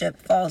scholarship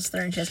falls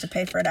through and she has to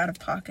pay for it out of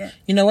pocket.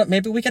 You know what?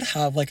 Maybe we could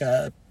have like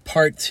a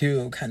part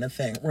 2 kind of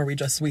thing where we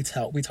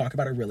talk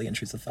about our really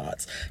intrusive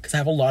thoughts, because I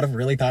have a lot of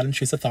really bad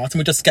intrusive thoughts and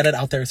we just get it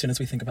out there as soon as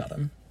we think about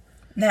them.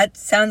 That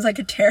sounds like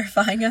a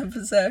terrifying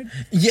episode.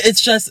 Yeah,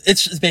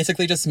 it's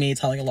basically just me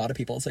telling a lot of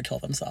people to kill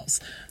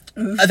themselves.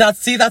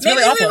 That's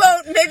really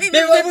awful. Maybe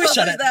we won't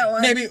shouldn't. that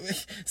one.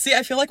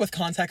 I feel like with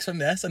context from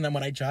this and then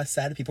what I just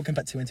said, people can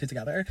put 2 and 2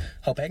 together,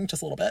 hoping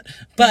just a little bit.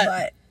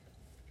 But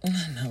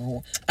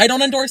no, I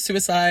don't endorse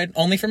suicide,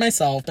 only for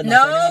myself, but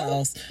not for anyone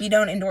else. You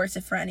don't endorse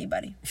it for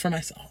anybody. For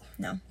myself.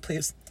 No.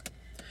 Please.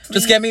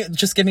 Just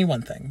give me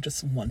one thing.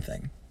 Just one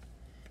thing.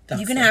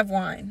 You can have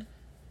wine.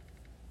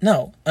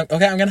 No.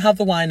 Okay, I'm gonna have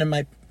the wine and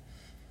my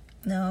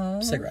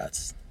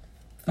cigarettes.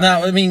 Fine.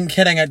 No, I mean,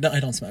 kidding. I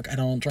don't smoke. I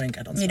don't drink.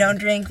 I don't smoke. You don't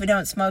drink. We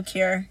don't smoke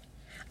here.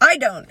 I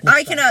don't.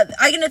 I can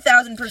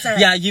 1,000%.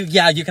 Yeah,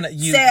 you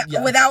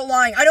can. Without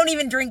lying. I don't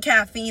even drink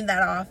caffeine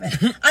that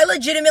often. I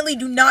legitimately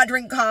do not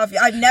drink coffee.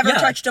 I've never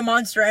touched a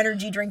Monster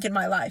Energy drink in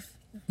my life.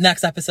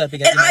 Next episode, we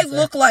get. And I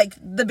look like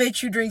the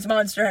bitch who drinks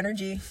Monster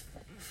Energy.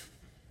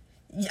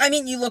 I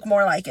mean, you look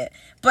more like it.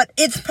 But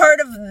it's part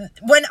of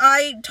when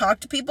I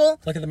talk to people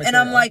and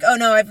I'm like, oh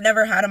no, I've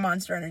never had a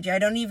Monster Energy. I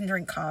don't even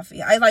drink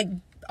coffee.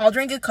 I'll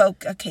drink a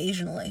Coke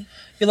occasionally.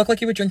 You look like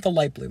you would drink the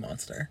light blue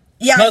Monster.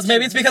 Yeah. No,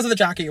 maybe it's because of the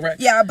jacket, right?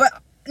 Yeah,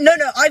 but no,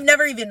 I've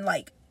never even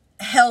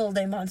held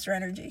a Monster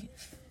Energy.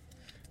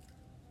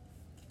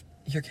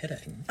 You're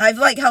kidding. I've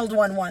held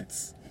one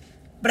once.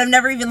 But I've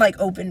never even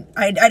opened.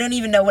 I don't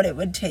even know what it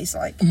would taste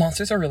like.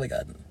 Monsters are really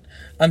good.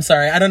 I'm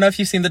sorry. I don't know if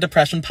you've seen the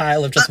depression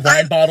pile of just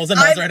wine bottles and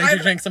Monster Energy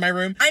drinks in my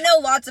room. I know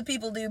lots of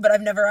people do, but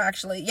I've never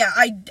actually. Yeah,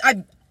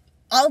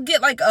 I'll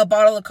get a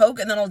bottle of Coke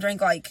and then I'll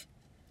drink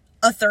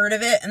a third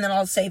of it and then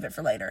I'll save it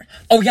for later.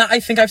 Oh yeah, I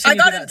think I've seen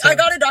you do that too. I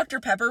got a Dr.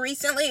 Pepper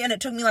recently and it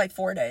took me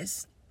 4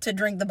 days to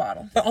drink the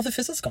bottle. But all the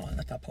fizz is gone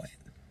at that point.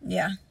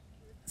 Yeah.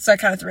 So I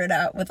kind of threw it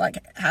out with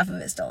half of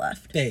it still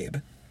left. Babe.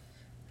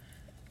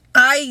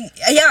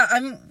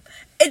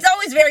 It's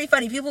always very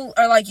funny. People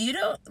are you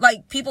don't,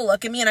 people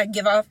look at me and I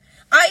give off,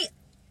 I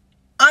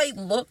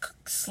look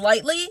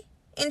slightly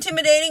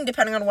intimidating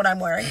depending on what I'm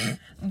wearing.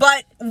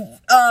 But,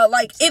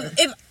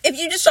 if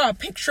you just saw a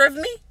picture of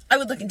me, I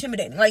would look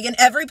intimidating. In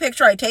every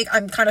picture I take,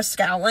 I'm kind of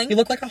scowling. You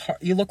look like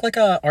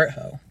a art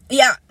hoe.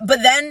 Yeah,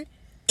 but then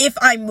if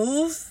I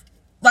move,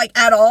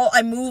 at all,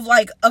 I move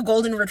like a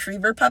golden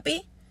retriever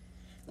puppy.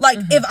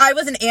 If I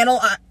was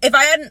if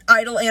I had an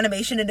idle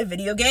animation in a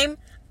video game,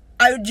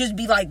 I would just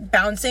be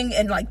bouncing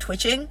and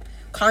twitching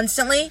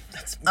constantly.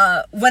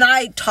 When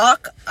I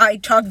talk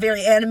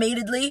very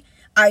animatedly.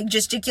 I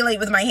gesticulate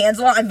with my hands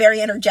a lot. I'm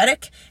very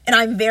energetic, and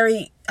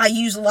I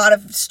use a lot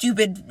of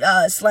stupid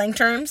slang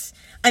terms.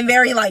 I'm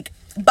very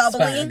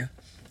bubbly,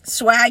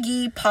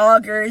 swaggy,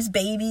 poggers,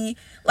 baby.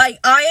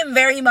 I am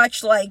very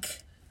much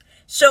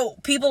so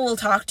people will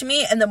talk to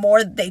me, and the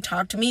more they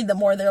talk to me, the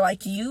more they're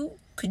you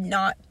could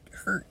not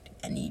hurt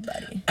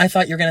anybody. I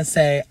thought you were gonna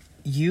say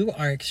you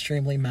are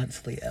extremely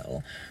mentally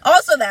ill.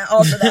 Also that.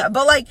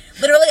 But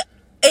literally,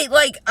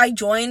 I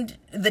joined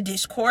the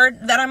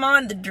Discord that I'm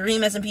on, the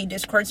Dream SMP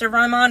Discord server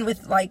I'm on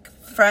with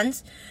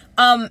friends.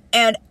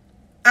 And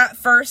at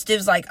first it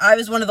was I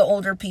was one of the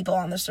older people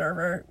on the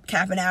server,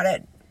 capping out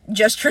at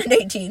just turned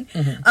 18.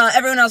 Mm-hmm.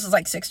 Everyone else is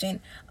 16.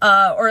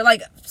 Or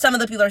some of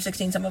the people are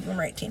 16, some of them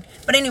are 18.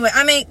 But anyway,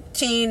 I'm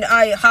 18,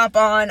 I hop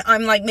on,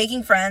 I'm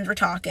making friends, we're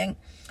talking.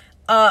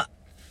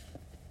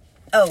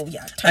 Oh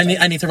yeah. I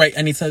need to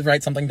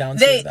write something down.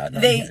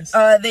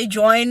 They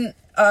join,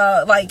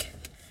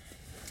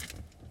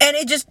 and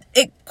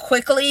it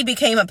quickly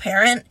became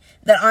apparent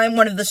that I'm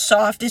one of the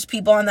softest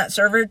people on that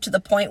server, to the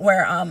point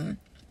where,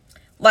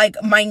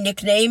 my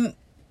nickname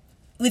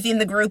within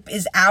the group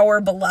is Our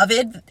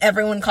Beloved.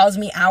 Everyone calls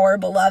me Our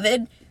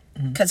Beloved,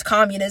 because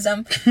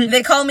communism.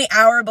 They call me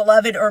Our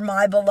Beloved or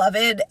My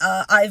Beloved.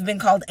 I've been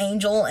called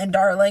Angel and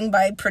Darling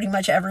by pretty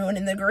much everyone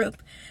in the group,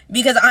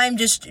 because I'm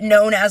just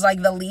known as,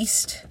 the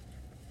least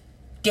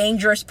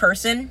dangerous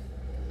person.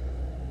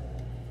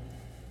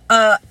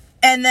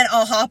 And then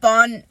I'll hop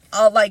on,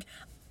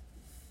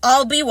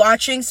 I'll be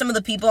watching some of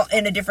the people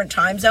in a different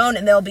time zone,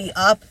 and they'll be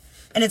up,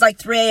 and it's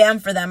 3 a.m.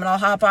 for them, and I'll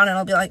hop on, and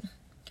I'll be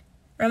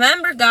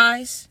remember,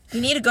 guys, you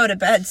need to go to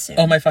bed soon.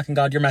 Oh my fucking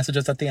god, your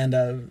messages at the end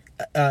of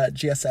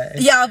GSA.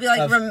 Yeah, I'll be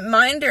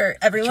reminder,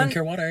 everyone.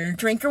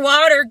 Drink your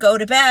water, go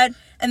to bed.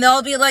 And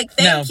they'll be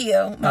thank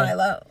you,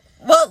 Milo.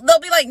 Well, they'll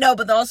be no,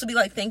 but they'll also be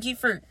thank you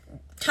for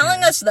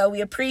telling us, though. We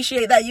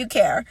appreciate that you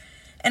care.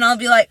 And I'll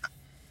be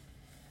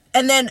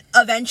and then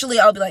eventually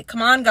I'll be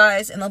come on,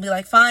 guys. And they'll be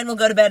fine, we'll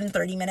go to bed in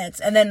 30 minutes.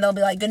 And then they'll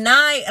be good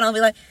night. And I'll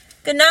be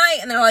good night.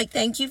 And they're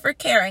thank you for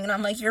caring. And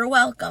I'm you're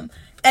welcome.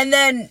 And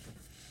then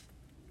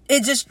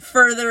it just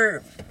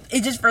further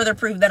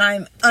proved that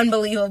I'm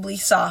unbelievably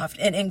soft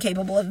and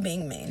incapable of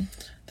being mean.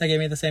 That gave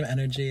me the same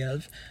energy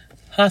of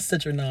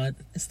hostage or not,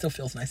 it still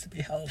feels nice to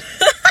be held.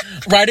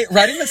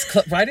 writing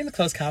the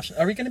closed caption.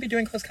 Are we going to be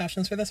doing closed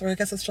captions for this, or I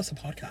guess it's just a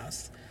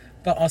podcast?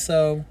 But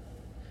also,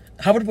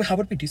 how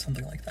would we do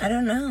something like that? I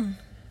don't know.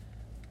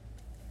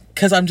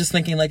 because I'm just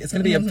thinking, like, it's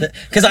going to be a bit...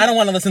 Because I don't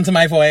want to listen to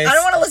my voice. I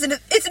don't want to listen to...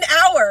 It's an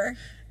hour.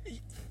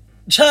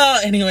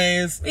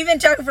 Anyways. We've been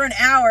talking for an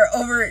hour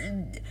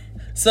over...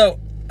 So,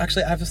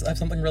 actually, I have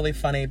something really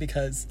funny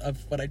because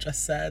of what I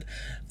just said.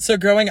 So,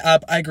 growing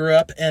up, I grew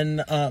up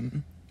in a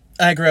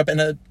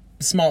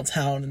small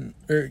town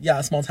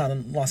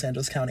in Los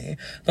Angeles County.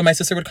 But my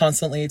sister would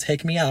constantly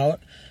take me out,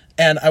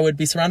 and I would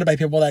be surrounded by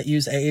people that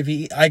use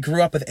AAVE. I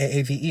grew up with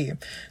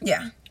AAVE.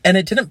 Yeah. And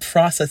it didn't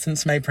process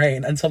into my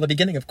brain until the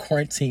beginning of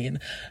quarantine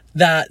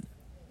that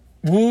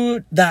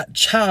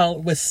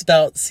child was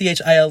spelled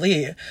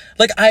CHILE.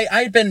 Like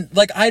I'd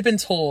been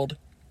told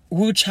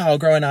Wu Chow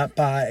growing up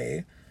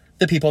by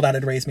the people that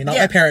had raised me. Not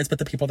my parents, but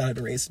the people that had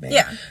raised me.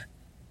 Yeah.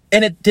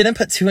 And it didn't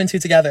put two and two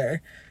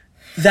together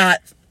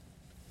that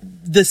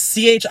the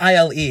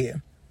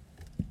CHILE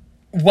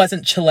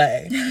wasn't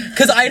Chile.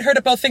 Because I'd heard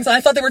of both things and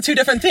I thought they were two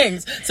different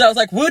things. So I was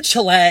like, Wu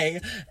Chile.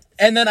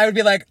 And then I would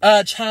be like,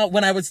 Chow,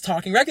 when I was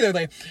talking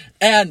regularly.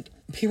 And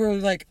people were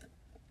like,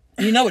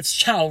 you know it's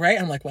Chow,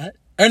 right? I'm like, what?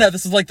 Or no,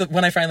 this is like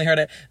when I finally heard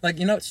it. Like,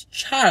 you know it's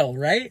Chow,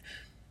 right?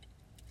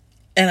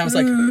 And I was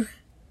like,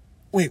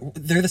 wait,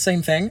 they're the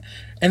same thing?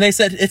 And they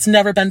said, it's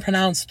never been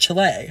pronounced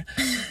Chile.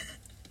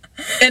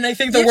 And I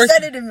think the worst... You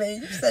said it to me.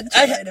 You said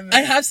Chile to me.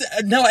 I have...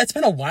 No, it's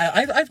been a while.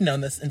 I've known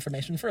this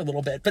information for a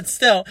little bit, but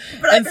still.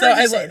 But I've heard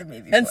you say it to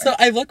me before. And so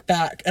I look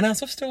back, and I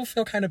also still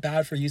feel kind of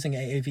bad for using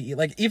AAVE.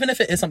 Like, even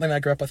if it is something that I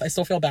grew up with, I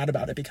still feel bad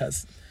about it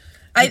because...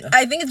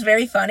 I think it's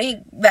very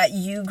funny that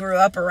you grew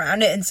up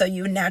around it, and so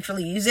you would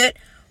naturally use it.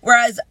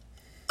 Whereas,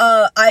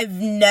 I've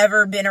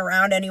never been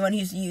around anyone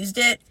who's used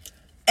it.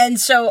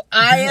 And so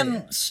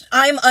I'm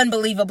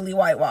unbelievably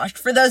whitewashed.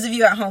 For those of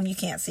you at home, you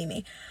can't see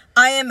me.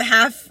 I am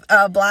half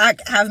black,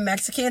 half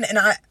Mexican, and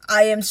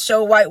I am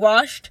so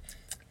whitewashed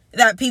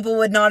that people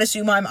would not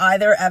assume I'm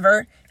either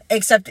ever,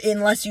 except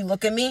unless you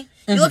look at me.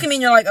 You look at me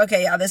and you're like,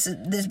 okay, yeah, this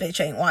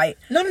bitch ain't white.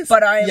 No,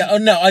 but I am, yeah. Oh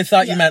no, I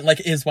thought you meant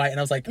like is white, and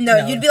I was like,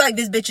 no, you'd be like,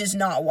 this bitch is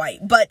not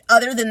white. But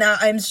other than that,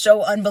 I'm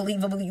so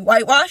unbelievably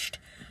whitewashed.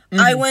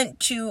 I went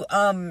to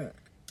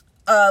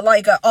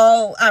like a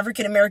all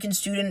African American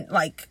student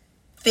like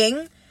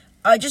thing,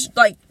 just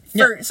like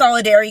for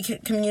solidarity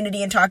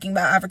community and talking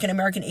about African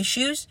American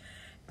issues,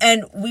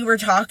 and we were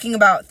talking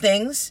about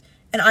things,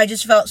 and I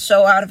just felt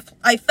so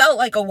I felt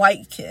like a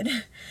white kid.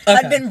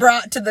 I'd been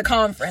brought to the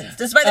conference,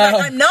 despite the fact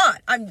I'm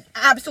not. I'm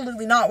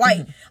absolutely not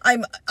white.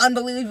 I'm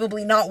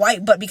unbelievably not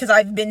white, but because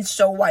I've been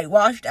so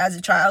whitewashed as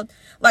a child,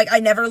 like I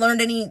never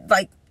learned any,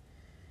 like,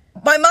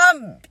 my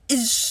mom,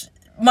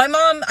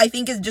 I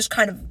think, is just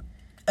kind of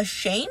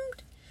ashamed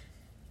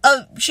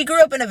of, she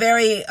grew up in a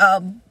very,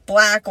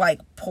 black, like,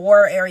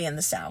 poor area in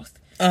the South.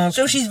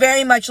 So she's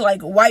very much,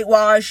 like,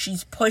 whitewashed,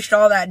 she's pushed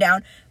all that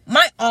down.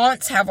 My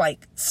aunts have,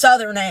 like,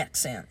 Southern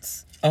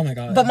accents. Oh my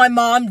god! But my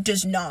mom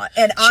does not.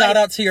 And shout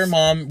out to your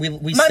mom. We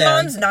my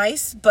mom's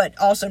nice, but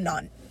also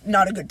not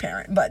a good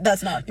parent. But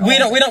that's not. We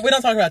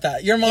don't talk about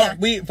that. Your mom.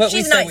 Yeah.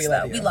 She's nice, we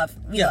love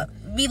you.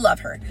 We love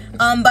her.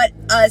 But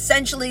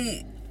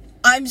essentially,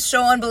 I'm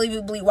so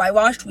unbelievably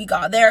whitewashed. We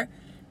got there,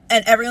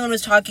 and everyone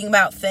was talking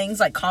about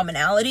things like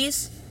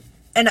commonalities,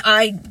 and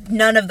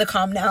none of the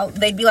commonality.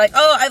 They'd be like,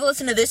 "Oh, I've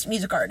listened to this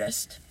music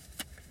artist."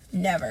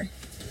 Never.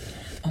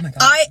 Oh my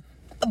god.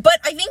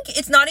 But I think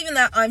it's not even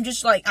that I'm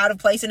just, like, out of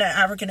place in an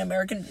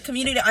African-American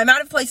community. I'm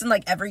out of place in,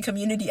 like, every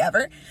community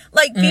ever.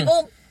 Like,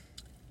 people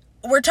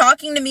were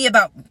talking to me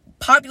about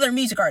popular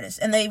music artists,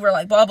 and they were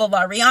like, blah, blah,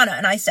 blah, Rihanna.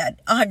 And I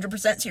said,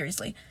 100%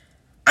 seriously,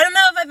 I don't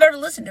know if I've ever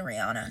listened to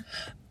Rihanna.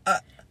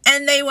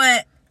 And they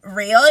went,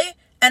 really?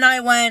 And I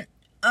went,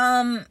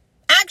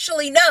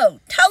 actually, no,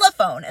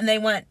 Telephone. And they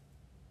went,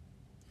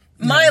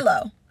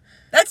 Milo.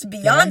 That's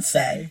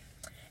Beyonce.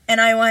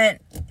 And I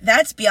went,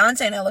 that's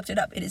Beyonce. And I looked it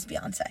up. It is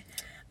Beyonce.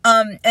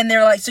 And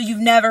they're like, so you've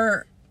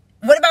never,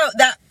 what about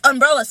that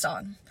Umbrella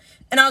song?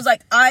 And I was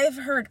like, I've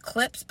heard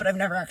clips, but I've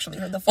never actually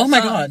heard the full song. Oh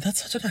my god,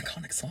 that's such an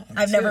iconic song.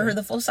 I've never heard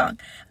the full song.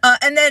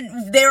 And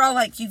then they're all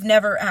like, you've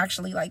never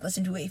actually, like,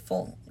 listened to a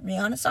full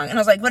Rihanna song? And I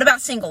was like, what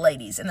about Single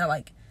Ladies? And they're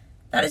like,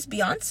 that is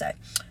Beyonce.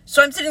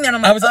 So I'm sitting there and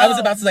I'm like, I was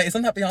about to say,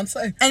 isn't that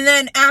Beyonce? And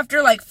then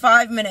after like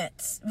 5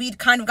 minutes, we'd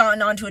kind of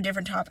gotten onto a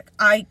different topic.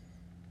 I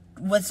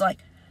was like,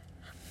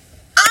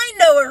 I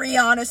know a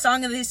Rihanna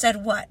song. And they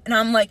said, what? And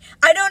I'm like,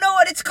 I don't know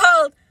what it's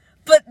called,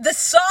 but the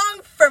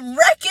song from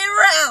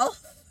Wreck-It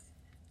Ralph.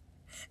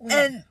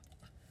 And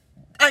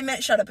I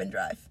meant Shut Up and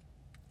Drive.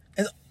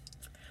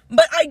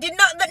 But I did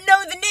not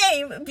know the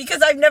name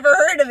because I've never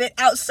heard of it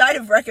outside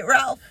of Wreck-It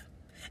Ralph.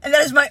 And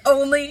that is my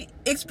only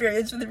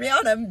experience with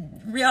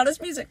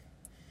Rihanna's music.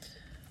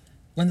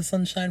 When the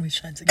sun shines, we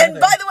shine together. And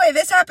by the way,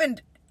 this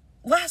happened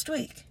last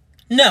week.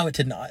 No, it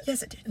did not.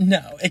 Yes, it did.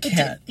 No, it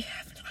can't. It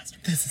happened last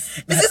week.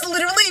 This is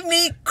literally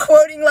me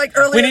quoting like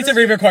earlier. We need to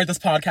re-record this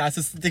podcast.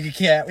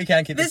 We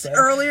can't keep this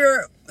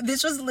earlier.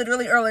 This was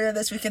literally earlier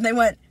this week, and they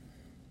went,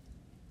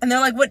 and they're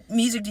like, "What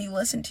music do you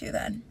listen to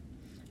then?"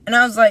 And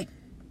I was like,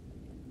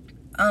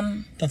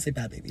 Don't say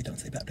Bad Baby. Don't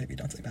say Bad Baby.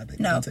 Don't say Bad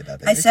Baby. No, don't say Bad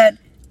Baby. I said,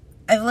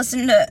 I've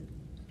listened to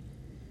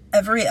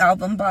every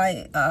album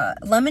by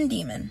Lemon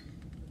Demon.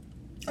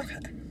 Okay.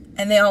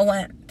 And they all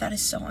went, that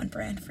is so on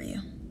brand for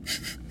you.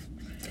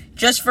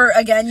 Just for,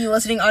 again, you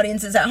listening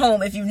audiences at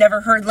home, if you've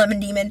never heard Lemon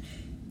Demon,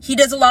 he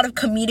does a lot of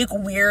comedic,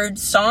 weird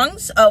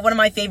songs. One of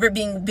my favorite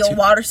being Bill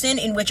Watterson,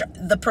 in which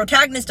the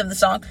protagonist of the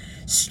song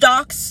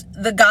stalks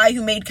the guy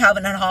who made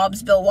Calvin and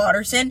Hobbes, Bill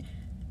Watterson.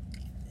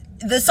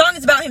 The song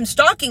is about him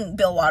stalking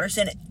Bill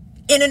Watterson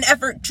in an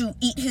effort to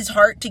eat his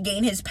heart, to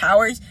gain his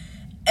powers,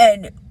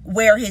 and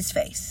wear his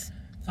face.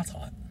 That's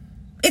hot.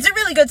 It's a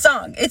really good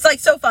song. It's, like,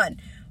 so fun.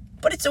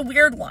 But it's a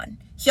weird one.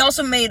 He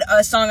also made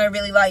a song I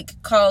really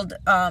like called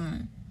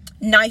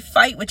Knife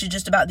Fight, which is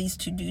just about these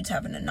two dudes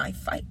having a knife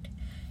fight.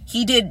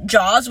 He did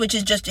Jaws, which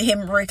is just him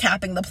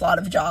recapping the plot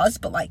of Jaws,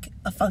 but, like,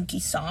 a funky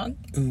song.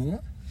 Ooh.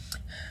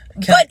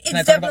 But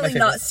it's definitely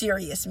not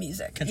serious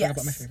music. Can I talk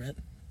about my favorite?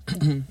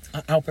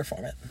 I'll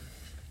perform it.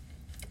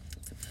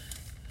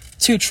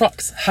 Two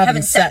trucks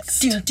having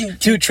sex.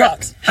 Two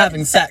trucks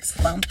having sex.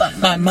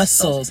 My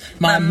muscles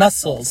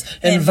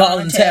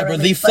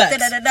involuntarily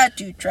flex.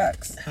 Two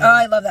trucks. Oh,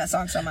 I love that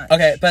song so much.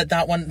 Okay, but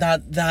that one,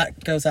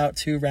 that goes out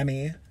to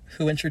Remy,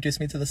 who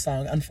introduced me to the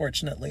song,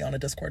 unfortunately, on a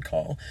Discord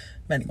call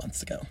many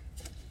months ago.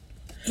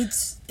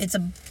 It's a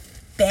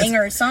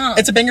banger song.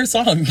 It's a banger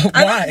song, but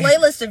why? I have a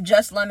playlist of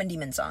just Lemon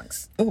Demon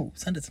songs. Oh,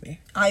 send it to me.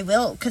 I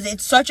will, because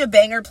it's such a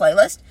banger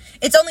playlist.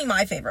 It's only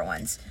my favorite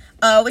ones,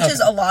 which is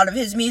a lot of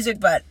his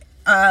music, but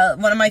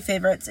one of my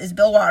favorites is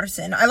Bill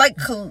Watterson. I like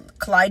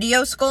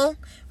Kaleido Skull,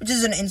 which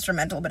is an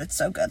instrumental, but it's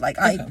so good. Like,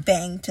 I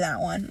bang to that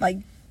one. Like,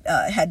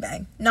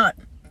 headbang. Not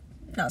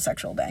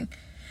sexual bang.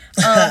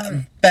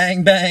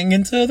 Bang, bang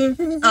into the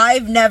room.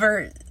 I've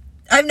never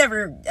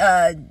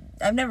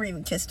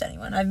even kissed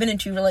anyone. I've been in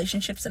 2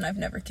 relationships and I've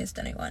never kissed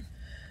anyone.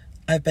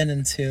 I've been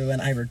in 2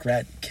 and I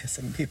regret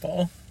kissing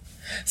people.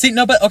 See,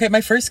 no, but okay,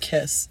 my first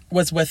kiss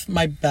was with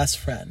my best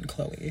friend,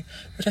 Chloe,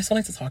 which I still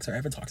need to talk to her. I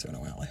haven't talked to her in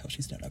a while. I hope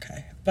she's doing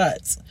okay.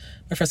 But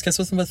my first kiss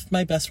was with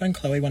my best friend,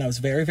 Chloe, when I was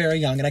very, very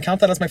young. And I count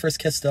that as my first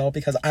kiss still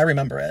because I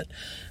remember it.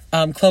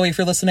 Chloe, if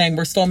you're listening,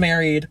 we're still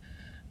married.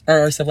 Or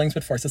our siblings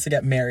would force us to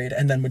get married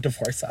and then would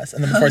divorce us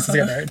and then would force us to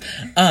get married.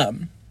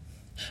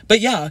 But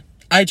yeah,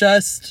 I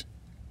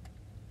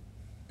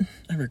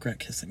regret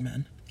kissing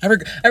men. I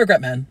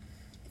regret men.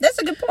 That's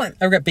a good point.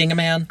 I regret being a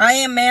man. I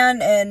am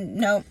man, and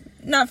no,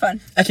 not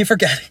fun. I keep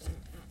forgetting.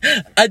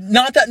 I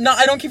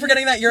don't keep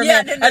forgetting that you're a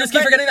man. I just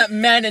keep forgetting that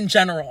men in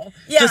general.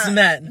 Yeah, just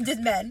men.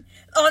 Just men.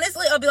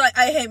 Honestly, I'll be like,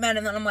 I hate men,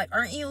 and then I'm like,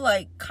 aren't you,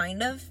 like,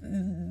 kind of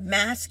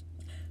You're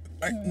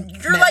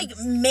like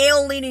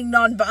male-leaning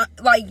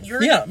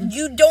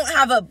you don't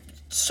have a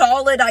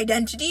solid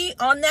identity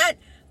on that,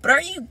 but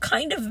aren't you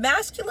kind of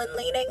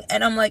masculine-leaning?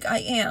 And I'm like, I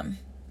am,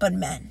 but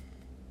men.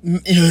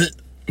 Men.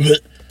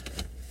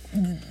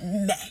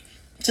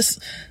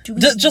 Just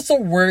a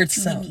word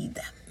sound. Do we need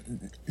them?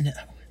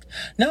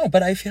 No,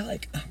 but I feel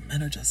like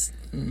men are just.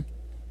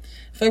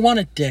 If I want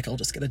a dick, I'll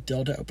just get a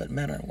dildo. But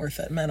men aren't worth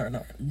it. Men are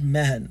not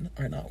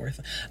worth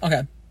it.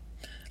 Okay.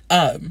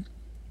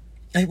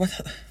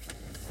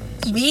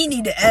 We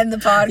need to end the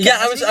podcast. Yeah,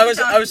 I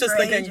was just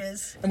thinking,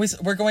 ages. And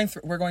we're going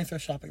through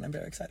shopping. I'm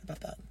very excited about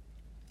that.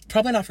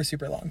 Probably not for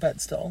super long, but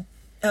still.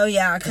 Oh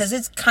yeah, because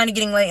it's kind of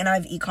getting late and I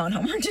have econ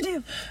homework to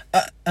do.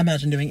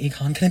 Imagine doing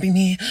econ. Can it be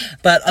me?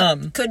 But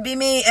could be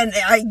me, and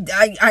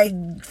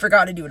I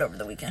forgot to do it over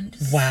the weekend.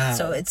 Wow.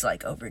 So it's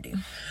like overdue.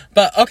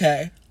 But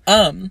okay.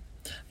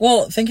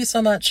 Well, thank you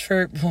so much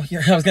for. Well,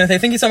 I was gonna say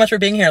thank you so much for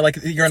being here. Like,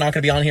 you're not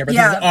gonna be on here,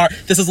 but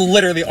this is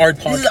literally our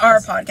podcast. This is our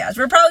podcast.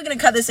 We're probably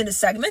gonna cut this into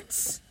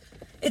segments.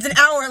 It's an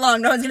hour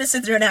long. No one's gonna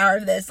sit through an hour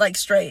of this like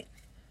straight.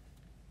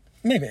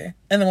 Maybe,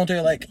 and then we'll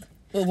do like.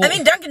 I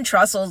mean, Duncan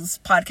Trussell's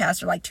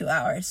podcasts are like 2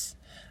 hours.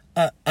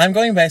 I'm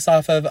going based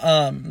off of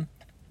the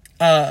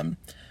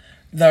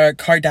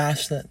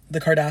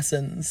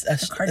Kardashians.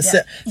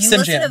 You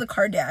listen to the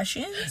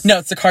Kardashians? No,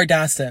 it's the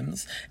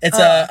Kardashians. It's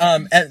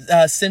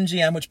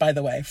SimGM, which, by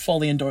the way,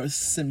 fully endorse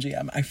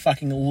SimGM. I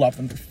fucking love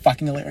them. They're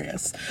fucking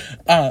hilarious.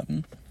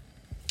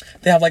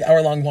 They have like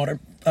hour-long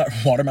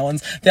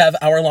watermelons. They have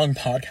hour-long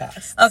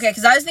podcasts. Okay,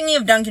 because I was thinking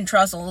of Duncan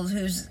Trussell,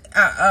 whose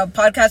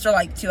podcasts are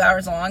like 2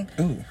 hours long.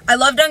 Ooh. I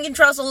love Duncan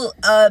Trussell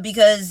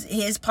because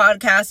his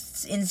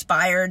podcasts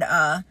inspired,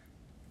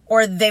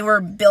 or they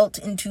were built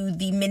into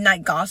the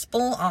Midnight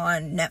Gospel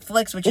on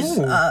Netflix, which is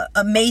an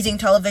amazing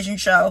television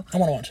show. I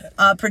want to watch it.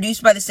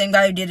 Produced by the same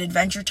guy who did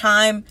Adventure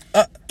Time.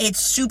 It's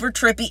super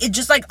trippy. It's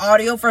just like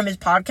audio from his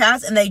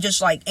podcast, and they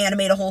just like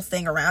animate a whole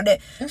thing around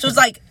it. So it's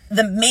like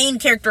the main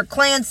character,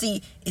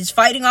 Clancy, is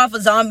fighting off a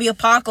zombie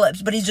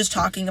apocalypse, but he's just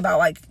talking about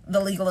like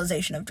the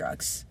legalization of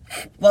drugs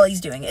while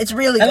he's doing it. It's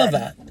really good. I love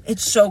that.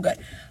 It's so good.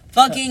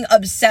 Fucking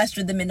obsessed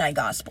with the Midnight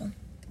Gospel.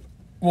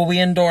 Well, we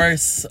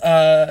endorse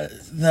the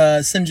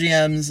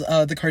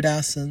SimGMs, the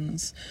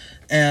Kardashians,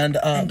 and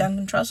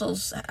Duncan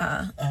Trussell's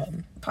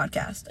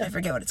podcast. I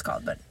forget what it's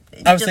called, but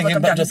I was thinking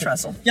about Duncan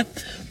Trussell. Yep.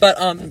 But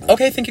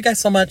okay, thank you guys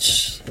so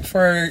much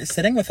for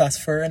sitting with us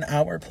for an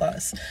hour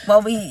plus.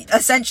 Well, we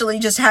essentially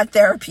just had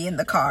therapy in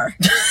the car.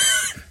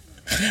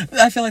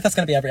 I feel like that's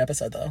going to be every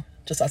episode, though.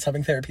 Just us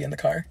having therapy in the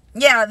car.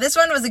 Yeah, this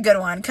one was a good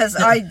one because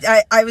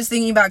I was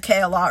thinking about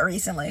Kay a lot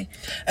recently.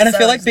 And so I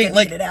feel like being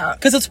like, it out.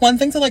 because it's one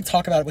thing to like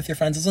talk about it with your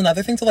friends, it's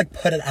another thing to like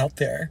put it out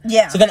there.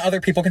 Yeah. So then other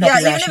people can help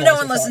you even if rationalize no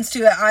one your listens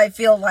thoughts. to it, I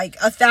feel like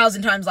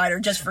 1,000 times lighter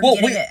just for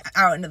getting it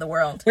out into the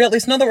world. We at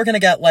least know that we're going to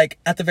get like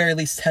at the very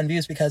least 10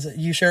 views because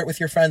you share it with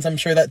your friends. I'm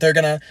sure that they're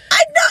going to.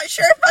 I'm not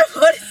sure if I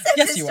want to send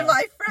this to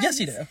my friends. Yes,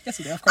 you do. Yes,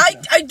 you do. Of course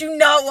you do. I do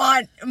not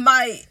want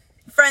my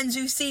friends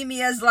who see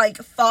me as like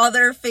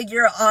father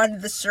figure on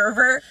the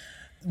server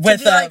with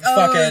to be like,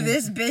 fucking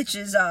this bitch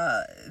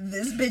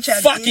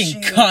has fucking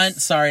issues. cunt.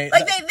 Sorry.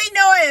 Like they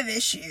know I have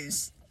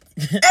issues.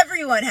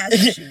 Everyone has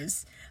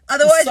issues.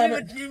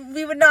 Otherwise,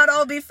 we would not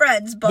all be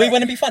friends. But we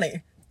wouldn't be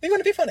funny.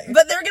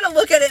 But they're gonna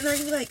look at it and they're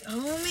gonna be like,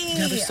 "Homie,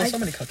 yeah, there's still so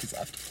many cookies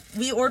left.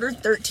 We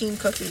ordered 13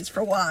 cookies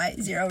for why?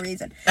 Zero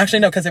reason. Actually,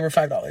 no, because they were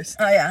 $5.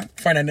 Oh yeah,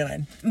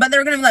 $4.99. But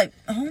they're gonna be like,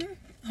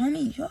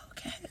 homie, you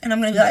okay? And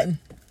I'm gonna be like,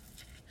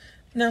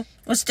 no.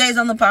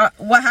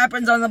 What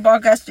happens on the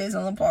podcast stays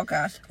on the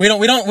podcast. We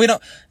don't.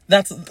 No,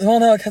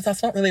 because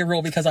that's not really a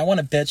rule because I want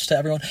to bitch to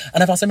everyone.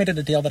 And I've also made it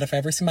a deal that if I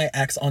ever see my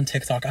ex on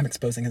TikTok, I'm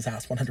exposing his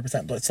ass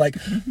 100%. But it's like,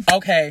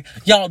 okay,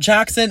 y'all,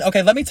 Jackson,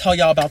 okay, let me tell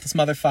y'all about this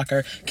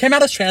motherfucker. Came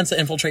out as trans to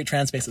infiltrate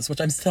trans spaces, which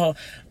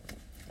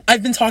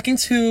I've been talking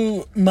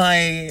to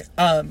my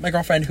my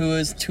girlfriend who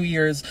is 2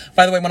 years.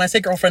 By the way, when I say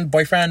girlfriend,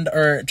 boyfriend,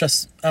 or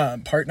just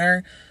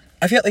partner,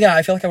 I feel like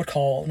I would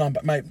call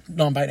my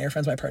non-binary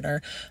friends my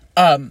partner.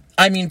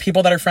 I mean,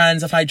 people that are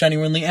friends, if I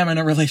genuinely am in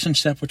a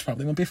relationship, which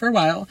probably won't be for a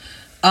while,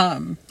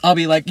 I'll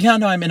be like, yeah,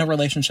 no, I'm in a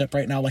relationship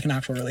right now, like an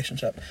actual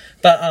relationship.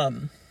 But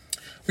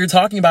we were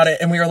talking about it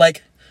and we were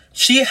like,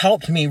 she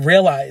helped me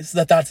realize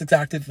that that's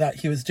exactly what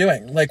he was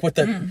doing. Like with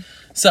the,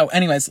 so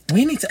anyways,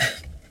 we need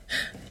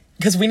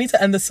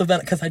to end this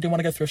event because I do want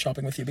to go through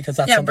shopping with you because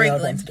that's something I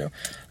want to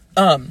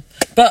do.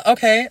 But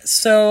okay,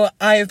 so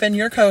I've been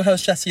your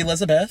co-host, Jessie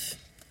Elizabeth.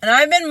 And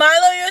I've been Milo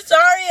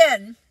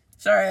Yossarian.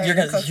 Sorry.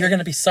 You're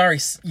gonna be sorry,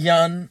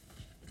 Yun.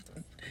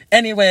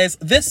 Anyways,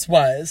 this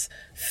was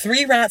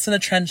 3 rats in a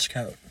trench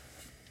coat.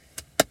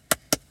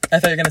 I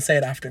thought you were gonna say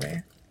it after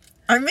me.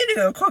 I'm eating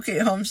a cookie,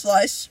 home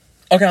slice.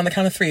 Okay, on the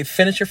count of 3,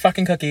 finish your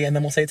fucking cookie and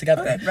then we'll say it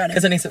together. Okay, ready.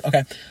 Because it needs to.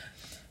 Okay,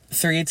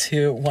 3,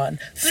 2, 1.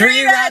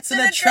 3 rats in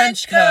a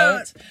trench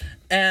coat.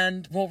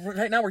 And well,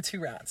 right now we're 2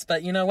 rats,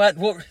 but you know what?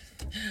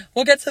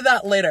 We'll get to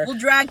that later. We'll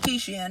drag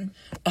Kishi in.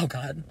 Oh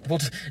God, we'll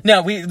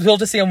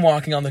just see him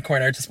walking on the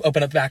corner. Just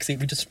open up the back seat.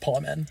 We just pull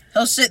him in.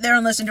 He'll sit there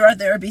and listen to our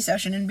therapy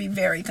session and be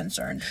very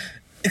concerned.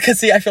 Because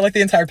see, I feel like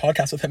the entire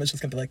podcast with him is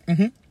just gonna be like,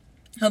 mm-hmm.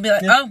 He'll be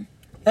like, oh,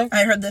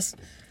 I heard this.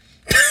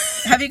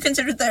 Have you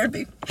considered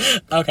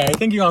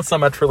thank you all so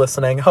much for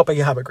listening. Hope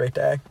you have a great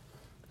day.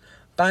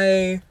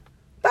 Bye.